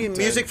 Do we have any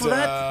music for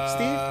that,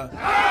 Steve?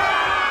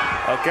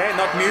 Okay,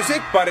 not music,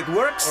 but it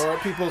works. Or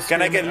people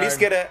Can I at least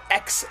get an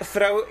axe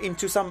throw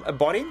into a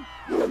body?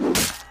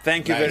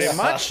 Thank you very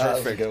much.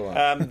 Perfect.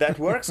 That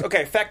works.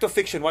 Okay, fact or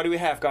fiction, what do we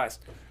have, guys?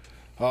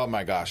 Oh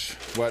my gosh.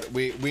 What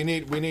we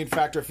need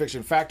fact or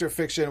fiction. Fact or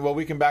fiction, well,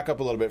 we can back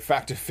up a little bit.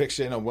 Fact or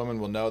fiction, a woman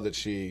will know that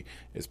she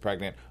is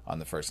pregnant on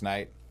the first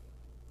night.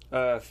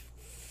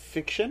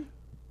 Fiction?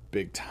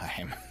 Big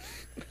time.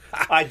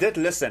 I did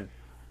listen.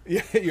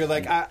 You're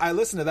like, I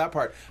listened to that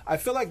part. I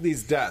feel like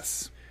these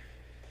deaths,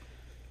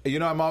 you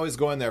know, I'm always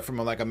going there from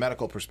a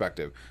medical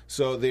perspective.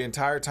 So the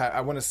entire time, I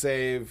want to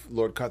save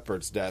Lord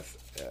Cuthbert's death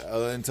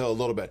until a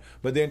little bit.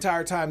 But the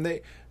entire time,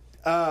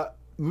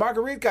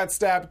 Marguerite got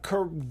stabbed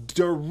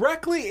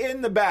directly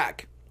in the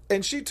back.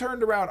 And she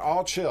turned around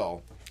all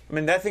chill. I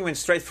mean, that thing went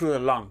straight through her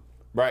lung.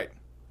 Right.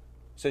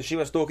 So she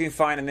was talking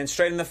fine, and then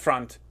straight in the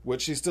front.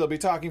 Would she still be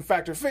talking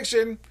fact or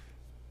fiction?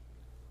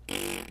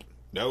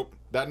 Nope.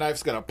 That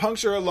knife's going to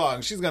puncture her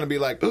lung. She's going to be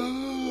like,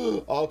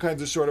 all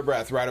kinds of short of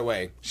breath right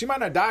away. She might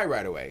not die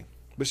right away,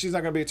 but she's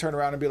not going to be turned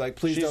around and be like,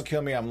 please don't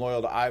kill me. I'm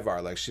loyal to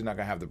Ivar. Like, she's not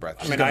going to have the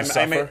breath.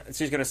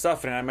 She's going to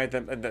suffer, and I made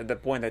the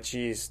point that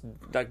she's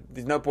like,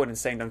 there's no point in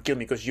saying don't kill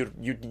me because you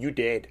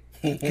dead.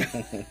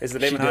 It's the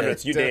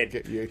 1100s. You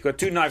dead. You've got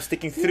two knives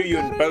sticking through you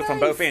on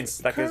both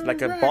ends, like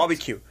a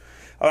barbecue.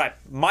 All right,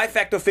 my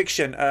fact or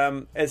fiction.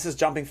 This is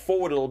jumping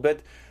forward a little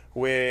bit,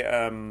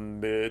 where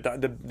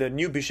the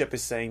new bishop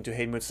is saying to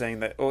Hedmund,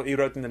 saying that, or he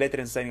wrote in the letter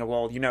and saying,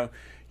 well, you know,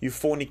 you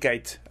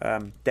fornicate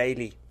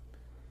daily.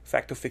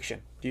 Fact or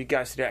fiction? Do you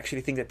guys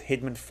actually think that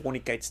Hedmund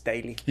fornicates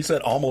daily? He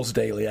said almost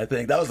daily, I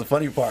think. That was the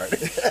funny part.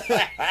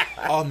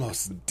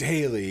 Almost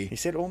daily. He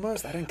said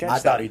almost? I didn't catch I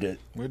that. thought he did.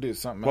 We'll do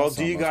something Well, else.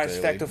 do you almost guys,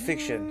 daily. fact or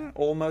fiction?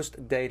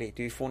 Almost daily.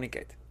 Do you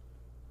fornicate?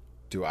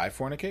 Do I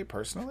fornicate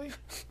personally?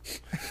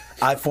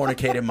 I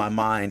fornicate in my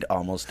mind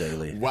almost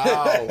daily.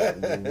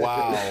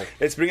 Wow.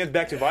 Let's bring it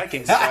back to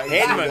Vikings.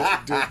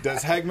 Hedmund.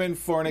 Does Hegman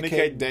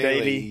fornicate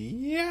daily?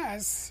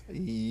 Yes.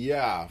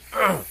 Yeah.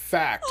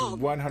 Fact.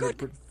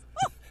 100%.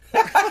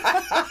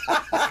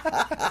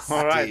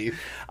 All right.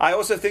 I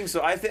also think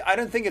so. I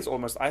don't think it's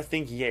almost. I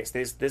think yes.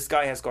 This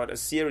guy has got a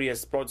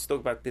serious broad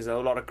stock, but there's a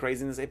lot of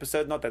crazy in this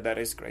episode. Not that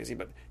is crazy,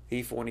 but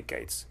he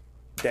fornicates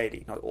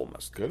daily, not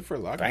almost. Good for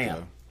luck.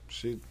 Bam.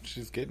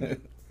 She's getting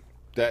it.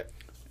 That.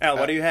 Al,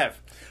 what do you have?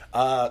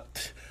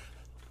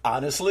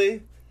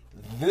 Honestly,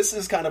 this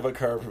is kind of a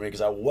curve for me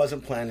because I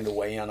wasn't planning to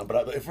weigh in on it.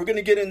 But if we're going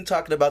to get into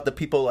talking about the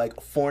people like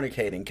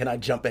fornicating, can I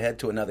jump ahead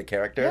to another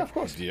character? Yeah, of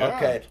course. Yeah.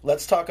 Okay,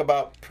 let's talk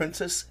about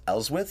Princess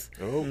Elswith.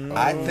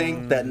 I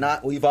think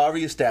that we've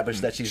already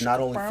established that she's not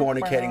only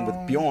fornicating with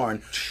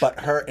Bjorn, but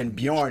her and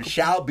Bjorn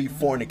shall be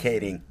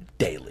fornicating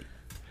daily.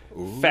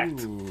 Fact.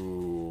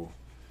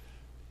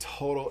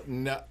 Total.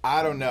 No,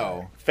 I don't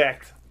know.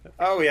 Fact.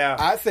 Oh yeah.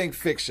 I think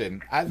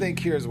fiction. I think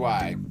here's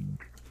why.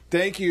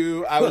 Thank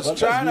you. I was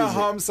trying to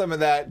hum some of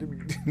that.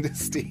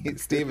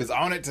 Steve is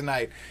on it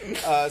tonight.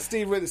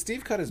 Steve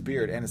cut his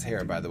beard and his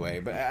hair, by the way.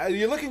 But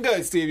you're looking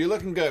good, Steve. You're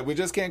looking good. We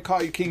just can't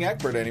call you King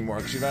Egbert anymore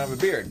because you don't have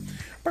a beard.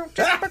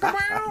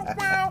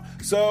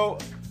 So,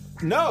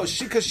 no,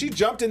 because she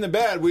jumped in the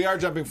bed. We are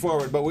jumping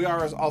forward, but we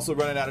are also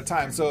running out of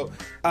time. So,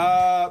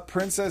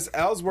 Princess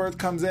Ellsworth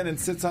comes in and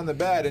sits on the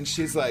bed, and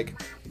she's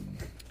like,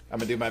 I'm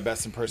going to do my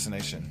best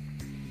impersonation.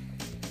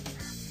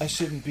 I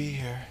shouldn't be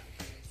here.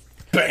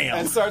 Bam!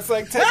 And starts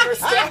like taking her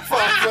stuff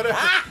off. Whatever.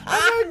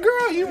 I'm like,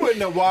 girl, you wouldn't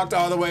have walked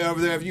all the way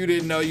over there if you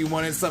didn't know you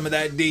wanted some of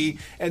that D.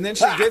 And then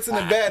she gets in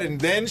the bed, and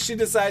then she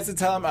decides to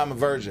tell him I'm a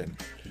virgin.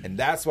 And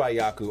that's why,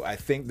 Yaku, I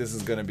think this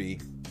is going to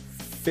be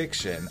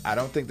fiction. I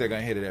don't think they're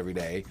going to hit it every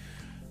day.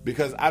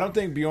 Because I don't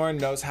think Bjorn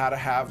knows how to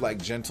have, like,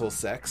 gentle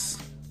sex.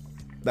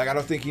 Like, I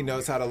don't think he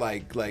knows how to,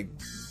 like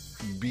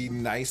be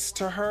nice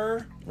to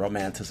her.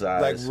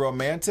 Romanticize. Like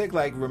romantic.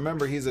 Like,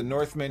 remember, he's a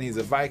Northman, he's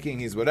a Viking,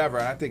 he's whatever.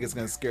 And I think it's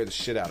going to scare the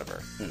shit out of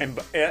her.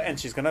 And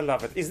she's going to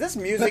love it. Is this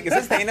music? Is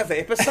this the end of the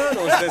episode?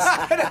 Or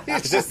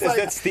is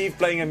that Steve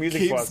playing a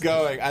music for us? Keeps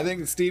going. I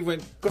think Steve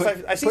went...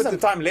 Because I see some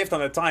time left on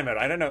the timer.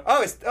 I don't know.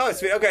 Oh, it's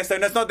okay, so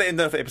that's not the end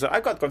of the episode. I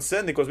got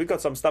concerned because we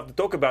got some stuff to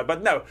talk about.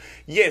 But no,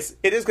 yes,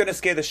 it is going to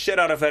scare the shit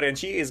out of her, and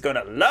she is going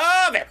to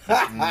love it.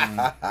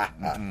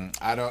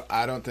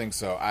 I don't think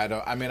so.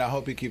 I mean, I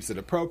hope he keeps it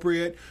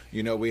appropriate.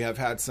 You know, we have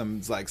had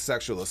some like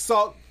sexual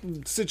assault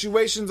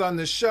situations on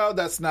this show.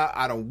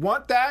 I don't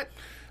want that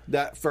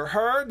for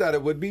her, that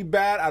it would be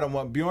bad. I don't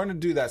want Bjorn to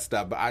do that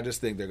stuff, but I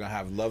just think they're going to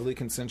have lovely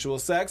consensual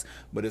sex,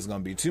 but it's going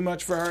to be too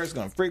much for her. It's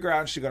going to freak her out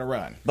and she's going to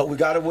run. But we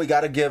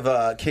gotta give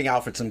King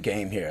Alfred some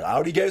game here. I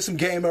already gave some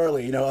game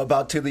early,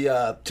 about to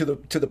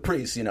the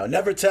priest.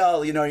 Never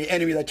tell your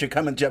enemy that you're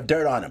coming to have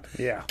dirt on him.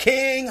 Yeah.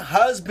 King,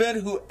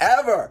 husband,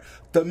 whoever.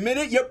 The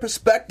minute your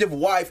prospective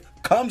wife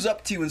comes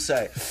up to you and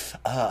say,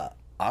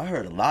 I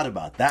heard a lot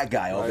about that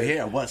guy over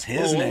here. What's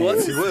his name? Who,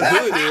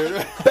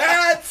 dude?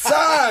 Bad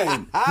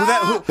sign.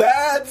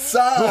 Bad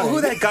sign. Who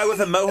that guy with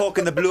the mohawk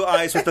and the blue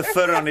eyes with the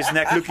fur on his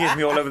neck looking at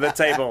me all over the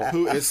table?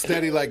 Who is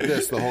steady like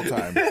this the whole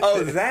time?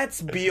 Oh, that's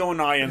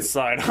Bjorn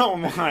Ironside. Oh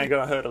my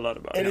God, I heard a lot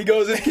about him. And he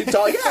goes and keeps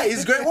talking, yeah,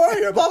 he's a great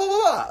warrior, blah,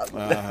 blah,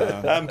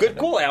 blah. Good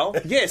call, Al.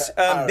 Yes,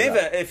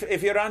 never.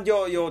 If you're around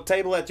your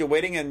table at your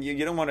wedding and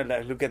you don't want to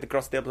look at the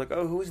cross table like,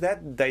 oh, who's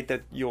that date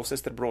that your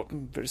sister brought?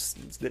 It's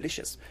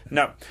delicious.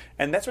 No.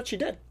 And that's what she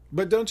did.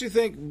 But don't you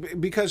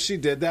think, because she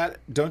did that,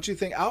 don't you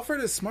think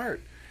Alfred is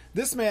smart?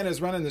 This man is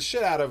running the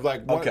shit out of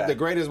one of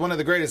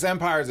the greatest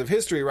empires of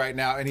history right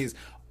now, and he's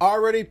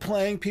already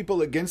playing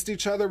people against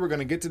each other. We're going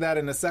to get to that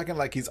in a second.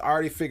 Like, he's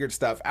already figured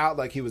stuff out.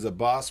 Like, he was a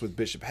boss with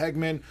Bishop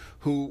Hegman,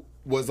 who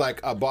was like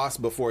a boss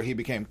before he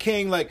became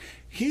king. Like,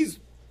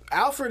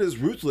 Alfred is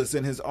ruthless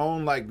in his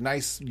own,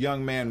 nice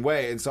young man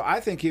way. And so I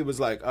think he was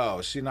like,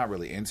 oh, she's not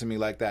really into me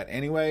like that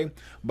anyway,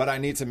 but I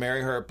need to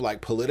marry her,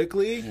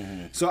 politically.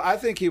 Mm-hmm. So I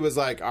think he was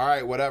like, all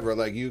right, whatever,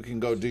 you can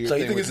go do your thing.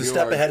 So you think he's a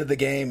step ahead of the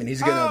game, and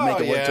he's going to make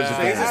it work towards the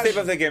game? He's a step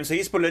of the game. So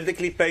he's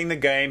politically playing the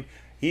game.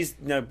 He's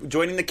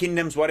joining the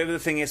kingdoms, whatever the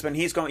thing is, but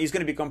he's going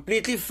to be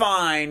completely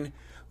fine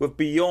with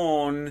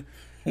Bjorning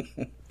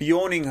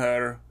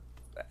her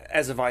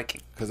as a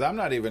Viking. Because I'm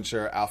not even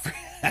sure Alfred...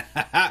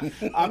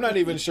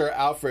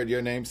 Alfred,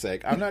 your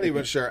namesake, I'm not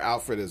even sure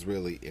Alfred is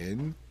really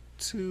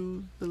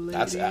into the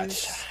ladies.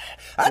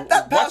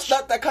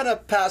 That kind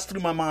of passed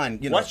through my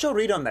mind. What's your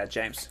read on that,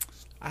 James?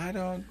 I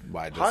don't...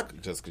 Why,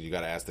 just because you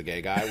got to ask the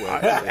gay guy?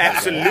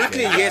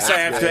 Absolutely, yes, I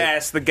have to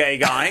ask the gay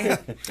guy.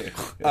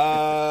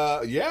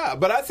 Yeah,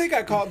 but I think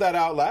I called that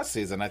out last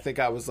season. I think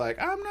I was like,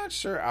 I'm not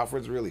sure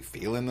Alfred's really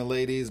feeling the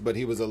ladies, but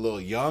he was a little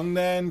young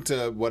then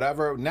to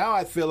whatever. Now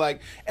I feel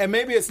like, and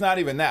maybe it's not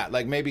even that.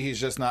 Maybe he's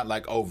just not,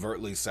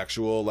 overtly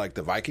sexual like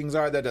the Vikings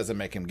are. That doesn't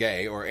make him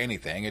gay or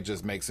anything. It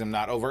just makes him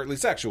not overtly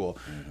sexual.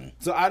 Mm-hmm.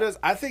 So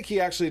I think he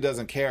actually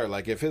doesn't care.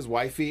 If his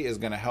wifey is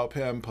going to help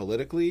him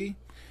politically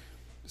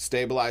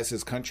stabilize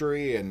his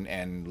country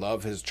and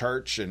love his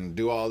church and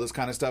do all this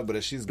kind of stuff, but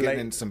if she's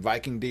getting some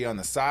Viking D on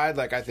the side,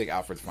 I think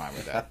Alfred's fine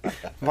with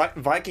that.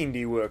 Viking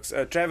D works.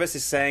 Travis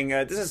is saying,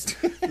 this is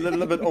a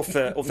little bit off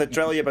the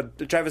trail here,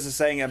 but Travis is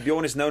saying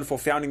Bjorn is known for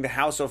founding the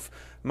House of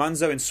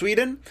Manzo in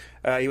Sweden.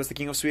 He was the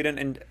king of Sweden,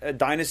 and a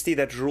dynasty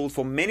that ruled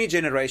for many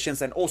generations,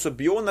 and also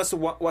Bjorn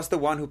was the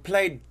one who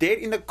played dead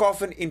in the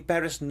coffin in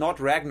Paris, not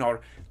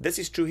Ragnar. This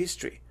is true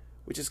history,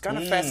 which is kind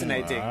of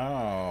fascinating.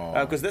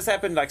 Because this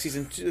happened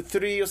season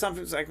 3 or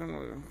something. I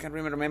can't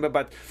remember,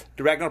 but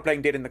the Ragnar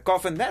playing dead in the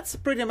coffin. That's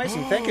pretty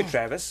amazing. Thank you,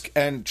 Travis.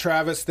 And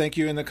Travis, thank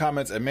you in the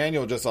comments.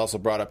 Emmanuel just also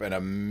brought up an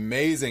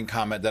amazing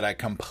comment that I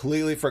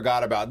completely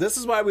forgot about. This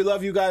is why we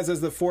love you guys as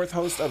the 4th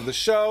host of the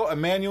show.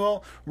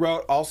 Emmanuel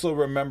wrote, also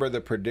remember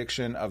the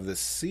prediction of the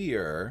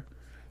seer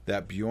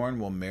that Bjorn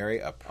will marry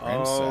a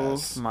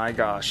princess. Oh my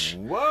gosh.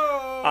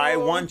 Whoa. I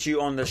want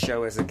you on the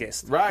show as a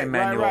guest. Right,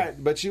 Emmanuel.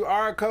 right. But you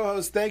are a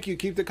co-host. Thank you.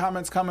 Keep the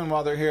comments coming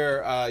while they're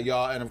here,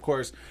 y'all. And of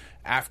course,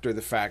 after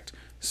the fact.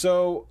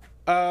 So,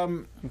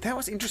 that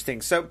was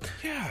interesting. So,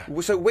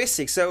 so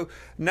Wessex. So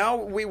now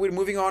we're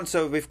moving on.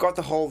 So we've got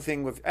the whole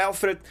thing with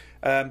Alfred.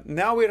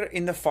 Now we're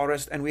in the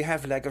forest, and we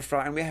have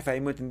Lagerfrau and we have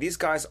Hamut, and these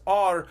guys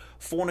are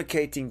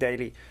fornicating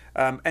daily.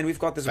 And we've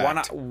got this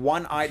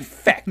one-eyed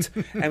fact,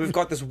 and we've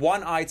got this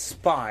one-eyed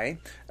spy,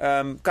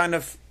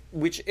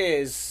 which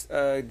is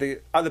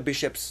the other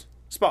bishop's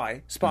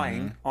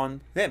spying on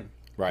them.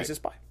 Right. He's a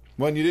spy.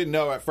 Well, you didn't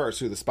know at first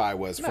who the spy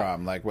was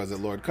from. Was it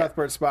Lord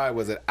Cuthbert's spy?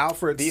 Was it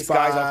Alfred's These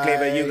spy? These guys are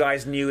clever. You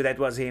guys knew that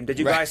was him. Did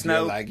you guys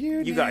know?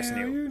 You guys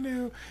knew. You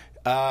knew.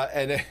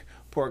 And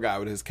poor guy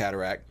with his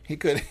cataract. He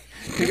could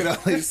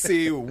only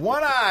see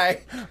one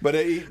eye, but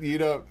you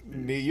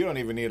don't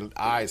even need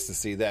eyes to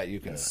see that.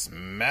 You can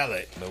smell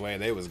it the way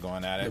they was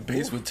going at it. The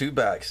beast with 2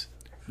 backs.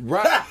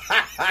 Right.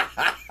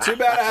 Too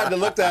bad I had to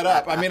look that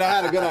up. I mean, I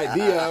had a good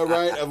idea,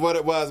 right, of what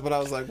it was, but I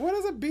was like, what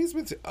is a beast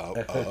with two?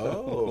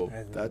 Oh,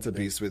 that's a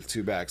beast with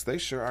two backs. They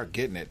sure are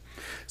getting it.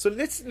 So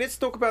let's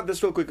talk about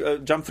this real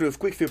quick. Jump through a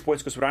quick few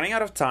points because we're running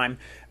out of time.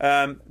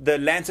 The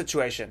land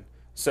situation.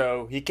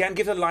 So he can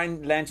give the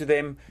land to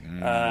them.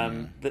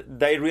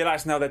 They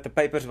realize now that the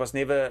papers was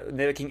never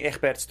King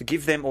Egbert's to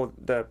give them or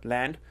the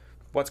land.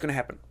 What's going to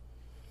happen?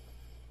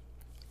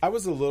 I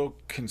was a little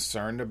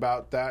concerned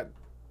about that,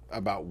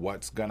 about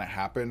what's going to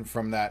happen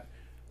from that.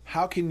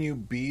 How can you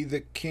be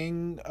the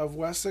king of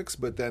Wessex,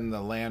 but then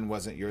the land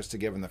wasn't yours to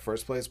give in the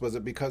first place? Was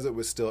it because it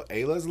was still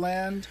Ayla's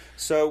land?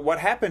 So what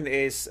happened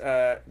is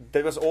there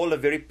was all a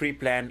very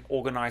pre-planned,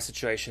 organized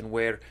situation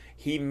where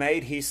he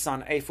made his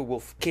son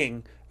Aethelwulf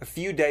king a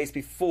few days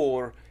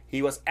before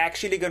he was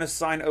actually going to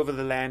sign over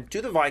the land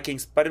to the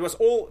Vikings, but it was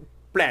all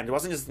planned. It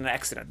wasn't just an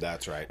accident.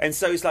 That's right. And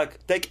so he's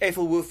like, take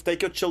Aethelwulf,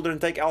 take your children,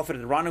 take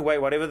Alfred, run away,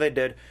 whatever they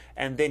did.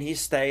 And then he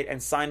stayed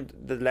and signed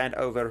the land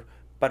over,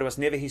 but it was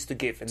never his to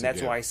give. And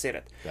that's why I said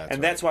it.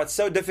 That's why it's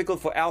so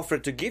difficult for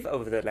Alfred to give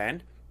over the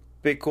land,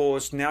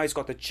 because now he's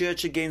got the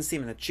church against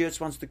him, and the church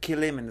wants to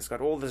kill him, and there's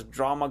got all this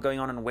drama going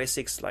on in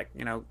Wessex, like,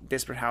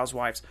 desperate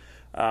housewives.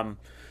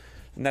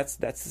 And that's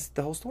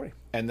the whole story.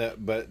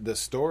 But the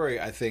story,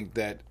 I think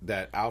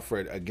that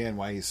Alfred, again,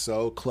 why he's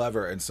so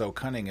clever and so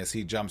cunning, is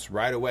he jumps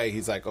right away.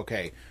 He's like,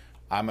 okay,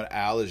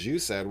 Al, as you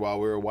said while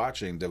we were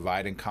watching,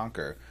 divide and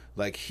conquer.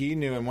 Like, he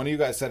knew, and one of you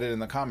guys said it in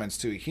the comments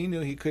too, he knew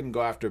he couldn't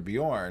go after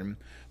Bjorn,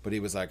 but he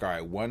was like, all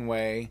right, one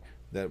way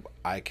that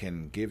I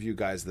can give you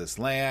guys this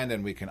land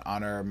and we can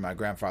honor my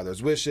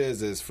grandfather's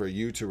wishes is for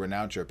you to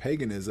renounce your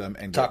paganism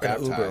and get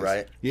baptized. Talking to Ubba,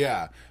 right?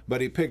 Yeah,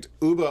 but he picked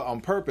Ubba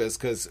on purpose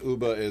because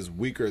Ubba is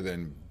weaker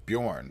than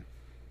Bjorn.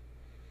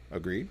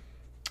 Agreed?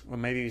 Or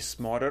maybe he's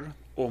smarter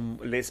or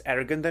less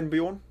arrogant than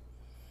Bjorn.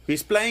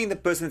 He's playing the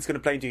person that's going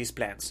to play into his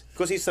plans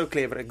because he's so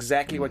clever.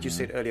 Exactly what you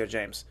said earlier,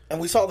 James. And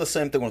we saw the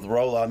same thing with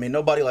Rolla. I mean,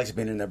 nobody likes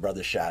being in their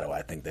brother's shadow.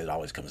 I think that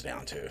always comes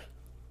down to.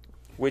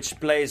 Which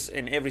plays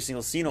in every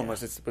single scene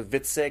almost. It's with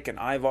Witzek and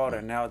Ivar,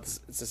 and now it's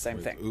the same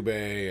thing. Ube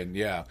and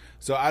yeah.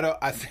 So I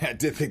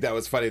did think that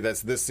was funny.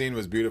 This scene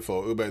was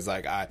beautiful. Ube's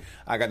like, I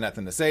got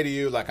nothing to say to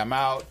you. Like, I'm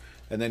out.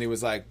 And then he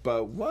was like,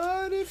 but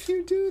what if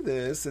you do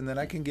this, and then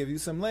I can give you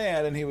some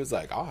land? And he was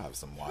like, I'll have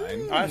some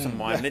wine. I have some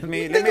wine. Let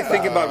me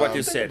think about what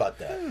you said. About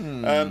that.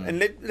 And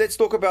let's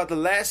talk about the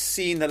last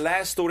scene, the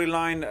last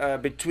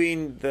storyline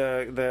between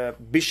the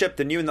bishop,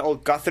 the new and the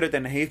old Guthred,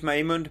 and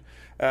Haemund.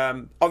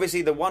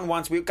 Obviously, the one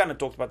once we've kind of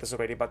talked about this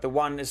already, but the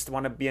one is the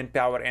one to be in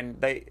power,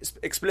 and they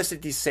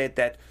explicitly said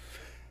that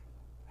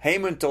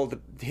Haemund told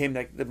him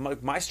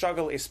that my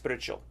struggle is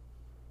spiritual,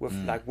 with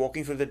like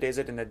walking through the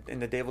desert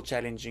and the devil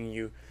challenging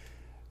you.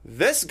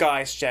 This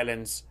guy's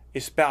challenge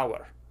is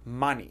power,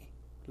 money,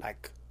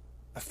 like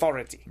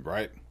authority,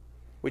 right?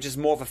 Which is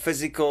more of a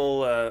physical,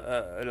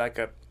 like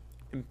a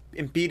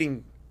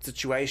impeding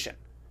situation.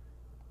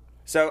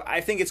 So I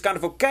think it's kind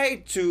of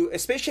okay to,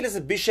 especially as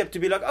a bishop, to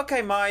be like,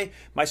 okay, my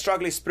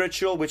struggle is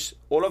spiritual, which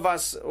all of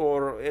us,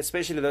 or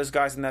especially those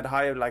guys in that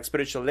higher like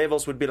spiritual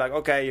levels, would be like,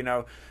 okay,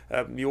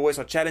 you always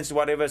are challenged or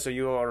whatever, so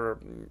you are,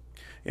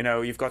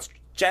 you've got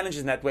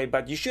challenges in that way,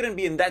 but you shouldn't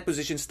be in that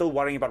position still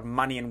worrying about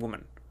money and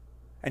women.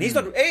 And he's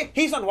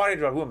not worried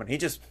about women. He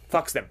just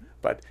fucks them.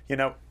 But you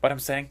know what I'm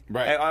saying?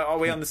 Right. Are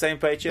we on the same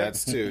page here?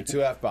 That's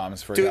two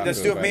F-bombs for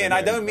That's two of me, and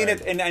I don't mean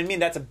it. And I mean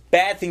that's a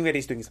bad thing that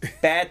he's doing. He's a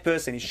bad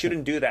person. He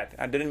shouldn't do that.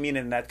 I didn't mean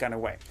it in that kind of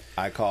way.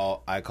 I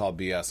call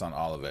BS on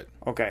all of it.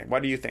 Okay,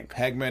 what do you think?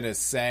 Hegman is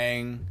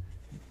saying.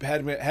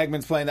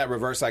 Hegman's playing that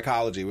reverse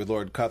psychology with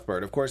Lord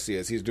Cuthbert. Of course he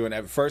is. He's doing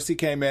it. First he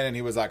came in and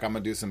he was like, I'm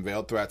going to do some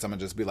veiled threats. I'm going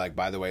to just be like,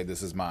 by the way,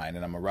 this is mine,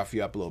 and I'm going to rough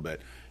you up a little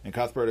bit. And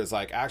Cuthbert is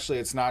like, actually,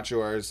 it's not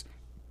yours.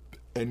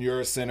 And you're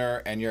a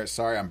sinner, and you're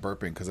sorry, I'm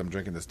burping because I'm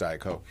drinking this Diet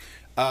Coke.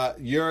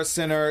 You're a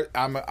sinner.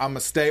 I'm gonna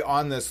stay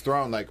on this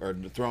throne, or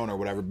the throne or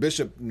whatever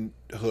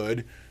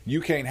bishophood.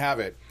 You can't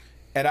have it.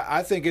 And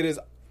I think it is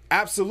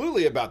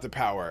absolutely about the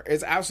power.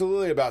 It's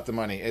absolutely about the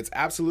money. It's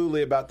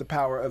absolutely about the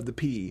power of the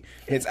P.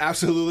 It's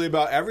absolutely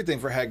about everything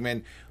for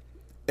Hegman.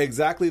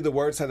 Exactly the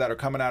words that are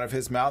coming out of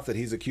his mouth that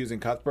he's accusing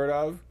Cuthbert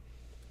of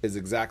is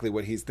exactly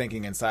what he's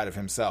thinking inside of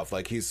himself.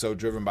 Like he's so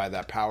driven by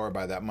that power,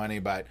 by that money,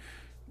 by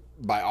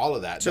all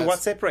of that. So what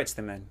separates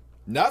them then?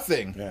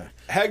 Nothing. Yeah.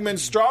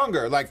 Hegman's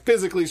stronger, like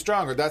physically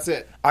stronger. That's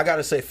it. I got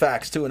to say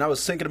facts, too. And I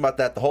was thinking about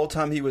that the whole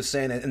time he was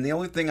saying it. And the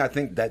only thing I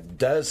think that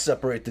does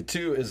separate the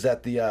two is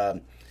that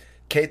the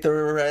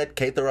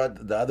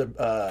Catherad, the other...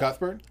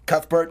 Cuthbert,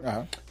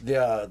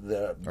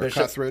 the bishop.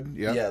 Cuthred,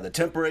 yeah. Yeah, the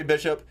temporary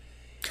bishop.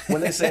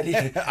 When they said he...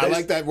 I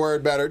like that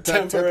word better.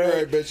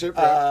 Temporary bishop.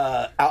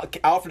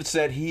 Alfred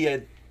said he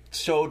had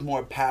showed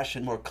more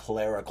passion, more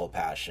clerical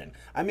passion.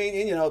 I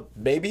mean,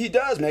 maybe he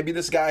does. Maybe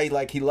this guy,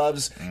 he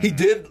loves. He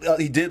did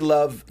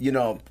love,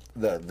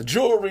 the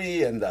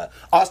jewelry and the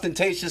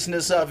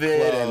ostentatiousness of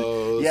it,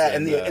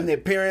 and the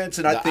appearance,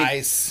 and I think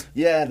ice.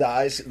 Yeah, the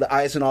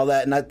ice, and all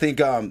that. And I think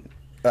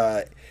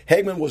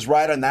Hegman was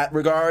right on that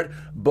regard.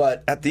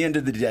 But at the end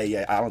of the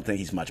day, I don't think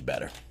he's much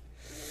better.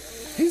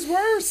 He's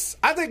worse.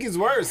 I think he's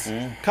worse.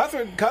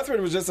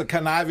 Cuthred was just a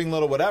conniving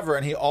little whatever,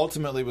 and he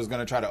ultimately was going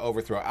to try to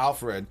overthrow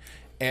Alfred.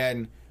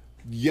 And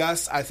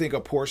yes, I think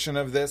a portion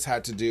of this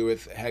had to do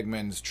with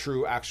Hegman's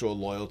true, actual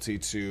loyalty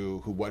to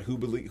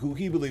who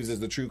he believes is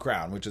the true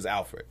crown, which is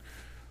Alfred.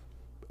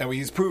 And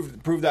he's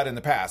proved that in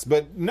the past.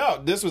 But no,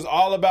 this was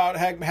all about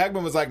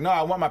Hegman was like, no,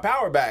 I want my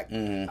power back.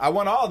 I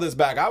want all this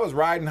back. I was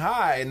riding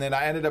high, and then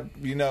I ended up,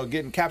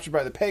 getting captured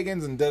by the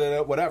pagans and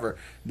whatever.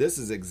 This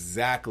is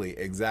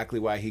exactly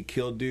why he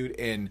killed dude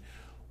in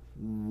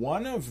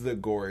one of the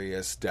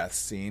goriest death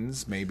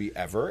scenes maybe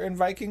ever in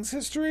Vikings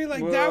history.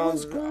 That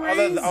was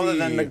crazy. Other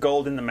than the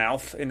gold in the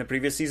mouth in the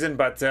previous season,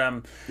 but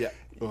yeah.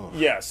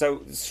 Yeah,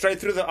 so straight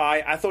through the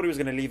eye. I thought he was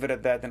going to leave it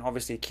at that, and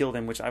obviously killed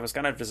him, which I was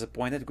kind of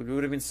disappointed. It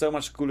would have been so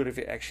much cooler if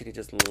he actually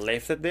just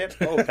left it there.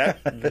 Oh,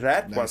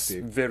 that was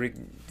very.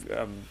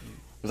 Was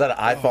that an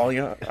eye falling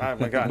out? Oh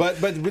my god!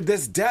 But with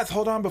this death,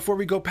 hold on before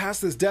we go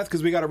past this death,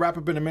 because we got to wrap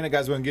up in a minute,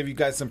 guys. We're gonna give you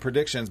guys some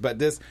predictions. But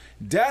this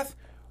death,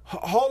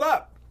 hold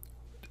up,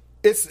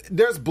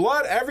 there's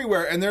blood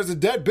everywhere, and there's a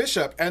dead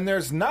bishop, and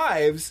there's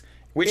knives.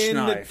 Which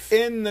knife?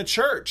 In the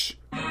church.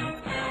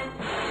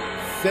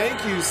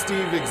 Thank you,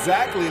 Steve.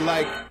 Exactly.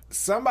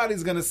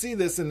 Somebody's going to see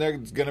this, and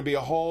there's going to be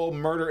a whole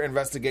murder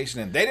investigation.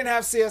 And they didn't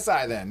have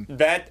CSI then.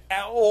 That,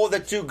 or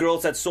the two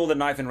girls that saw the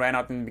knife and ran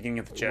out in the beginning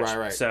of the church.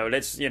 Right. So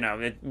let's,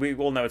 we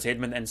all know it's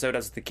Hedman, and so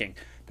does the king.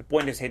 The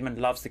point is, Hedman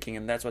loves the king,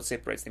 and that's what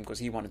separates them, because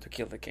he wanted to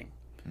kill the king.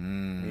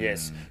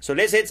 Yes. So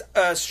let's head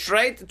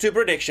straight to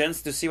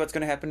predictions to see what's going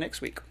to happen next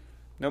week.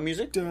 No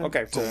music?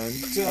 Okay. Cool.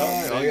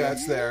 Oh, yeah,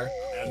 it's there.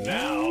 And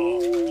now,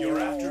 your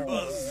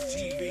AfterBuzz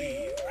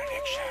TV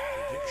prediction.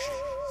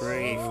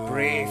 Brief.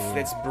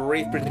 Let's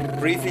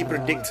briefly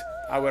predict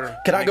our...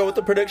 Can I go with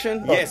the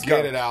prediction? Yes,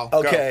 Get it, Al.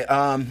 Okay,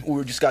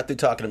 we just got through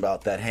talking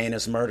about that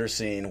heinous murder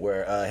scene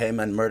where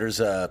Haman murders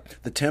the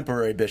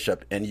temporary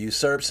bishop and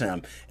usurps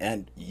him.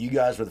 And you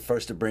guys were the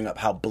first to bring up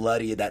how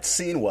bloody that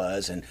scene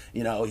was. And,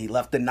 he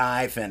left the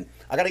knife. And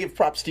I got to give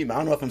props to you. I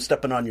don't know if I'm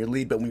stepping on your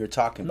lead, but when you're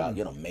talking about,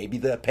 maybe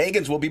the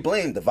pagans will be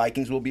blamed, the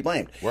Vikings will be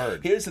blamed.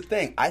 Word. Here's the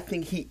thing. I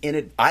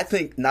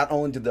think not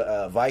only did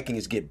the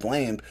Vikings get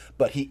blamed,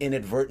 but he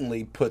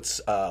inadvertently puts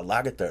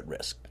Lagertha at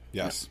risk.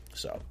 Yes.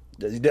 So...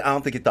 I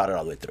don't think he thought it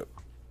all the way through.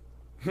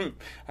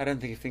 I don't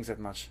think he thinks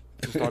that much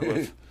to start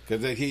with.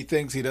 Because he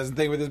doesn't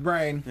think with his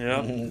brain.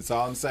 Yeah. That's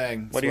all I'm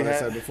saying. That's What do you I have?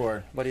 said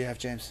before. What do you have,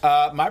 James?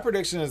 My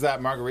prediction is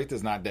that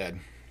Margaretha's not dead.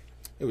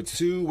 It was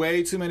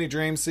way too many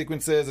dream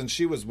sequences, and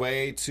she was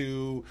way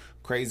too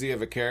crazy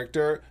of a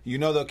character.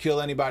 They'll kill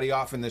anybody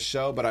off in this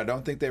show, but I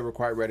don't think they were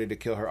quite ready to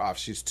kill her off.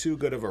 She's too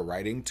good of a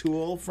writing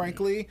tool,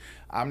 frankly.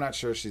 I'm not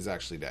sure she's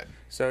actually dead.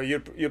 So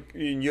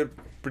you're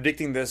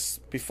predicting this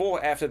before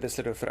or after the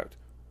slit her throat?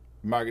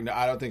 Margaret, no,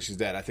 I don't think she's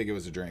dead. I think it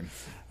was a dream.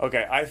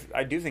 Okay,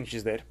 I do think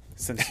she's dead,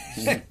 since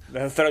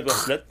her throat was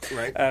slit,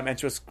 Right. And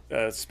she was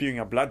spewing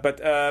up blood.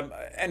 But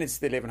and it's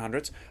the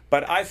 1100s.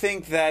 But I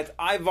think that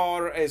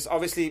Ivar is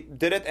obviously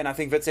did it, and I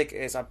think Witzek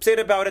is upset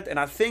about it, and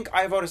I think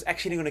Ivar is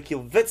actually going to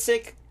kill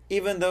Witzek,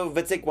 even though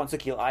Witzek wants to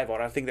kill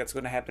Ivar. I think that's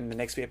going to happen in the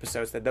next few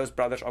episodes. That those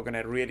brothers are going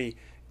to really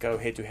go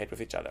head to head with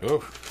each other.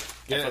 Ooh.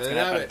 That's what's going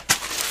to happen.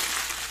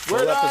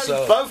 We're done.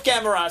 episode. Both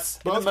cameras.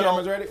 in Both the middle.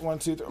 cameras ready? 1,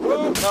 2, 3.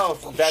 No,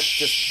 that's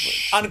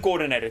just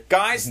uncoordinated.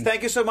 Guys,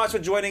 thank you so much for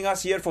joining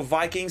us here for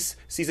Vikings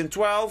Season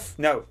 5,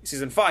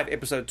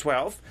 Episode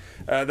 12.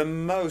 The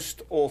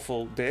most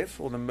awful death,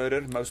 or the murder,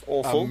 most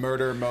awful.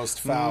 Murder, most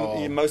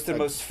foul. Most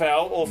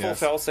foul, awful, Yes.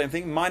 foul, same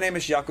thing. My name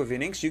is Jaco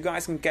Winnings. You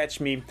guys can catch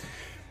me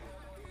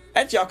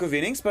at Jaco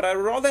Winnings, but I'd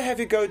rather have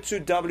you go to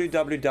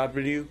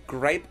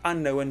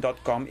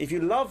www.grapeunknown.com. If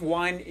you love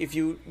wine, if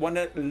you want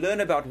to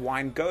learn about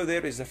wine, go there.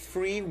 There's a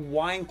free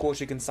wine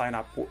course you can sign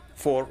up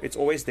for. It's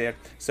always there.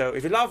 So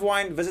if you love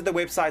wine, visit the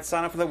website,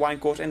 sign up for the wine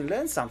course, and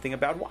learn something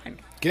about wine.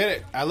 Get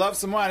it. I love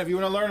some wine. If you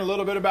want to learn a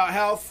little bit about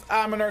health,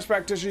 I'm a nurse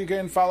practitioner. You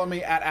can follow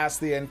me at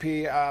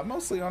AskTheNP,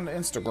 mostly on the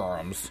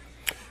Instagrams.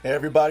 Hey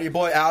everybody, your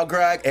boy Al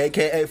Greg,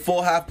 a.k.a.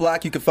 Full Half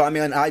Black. You can find me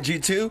on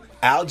IG too,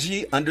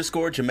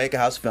 Alg_Jamaica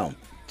House Film.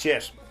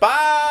 Cheers.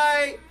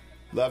 Bye!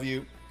 Love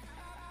you.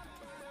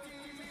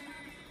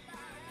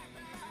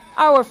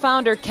 Our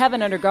founder,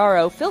 Kevin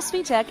Undergaro, Phil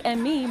Svitek,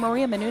 and me,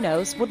 Maria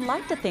Menounos, would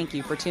like to thank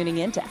you for tuning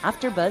in to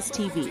AfterBuzz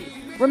TV.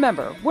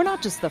 Remember, we're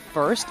not just the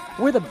first,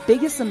 we're the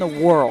biggest in the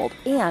world,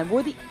 and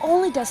we're the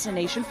only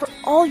destination for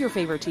all your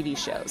favorite TV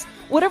shows.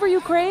 Whatever you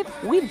crave,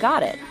 we've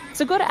got it.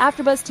 So go to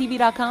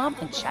AfterBuzzTV.com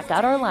and check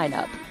out our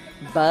lineup.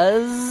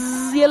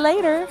 Buzz you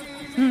later.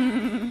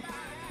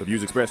 The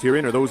views expressed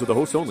herein are those of the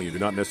hosts only and do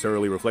not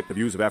necessarily reflect the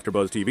views of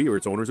AfterBuzz TV or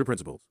its owners or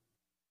principals.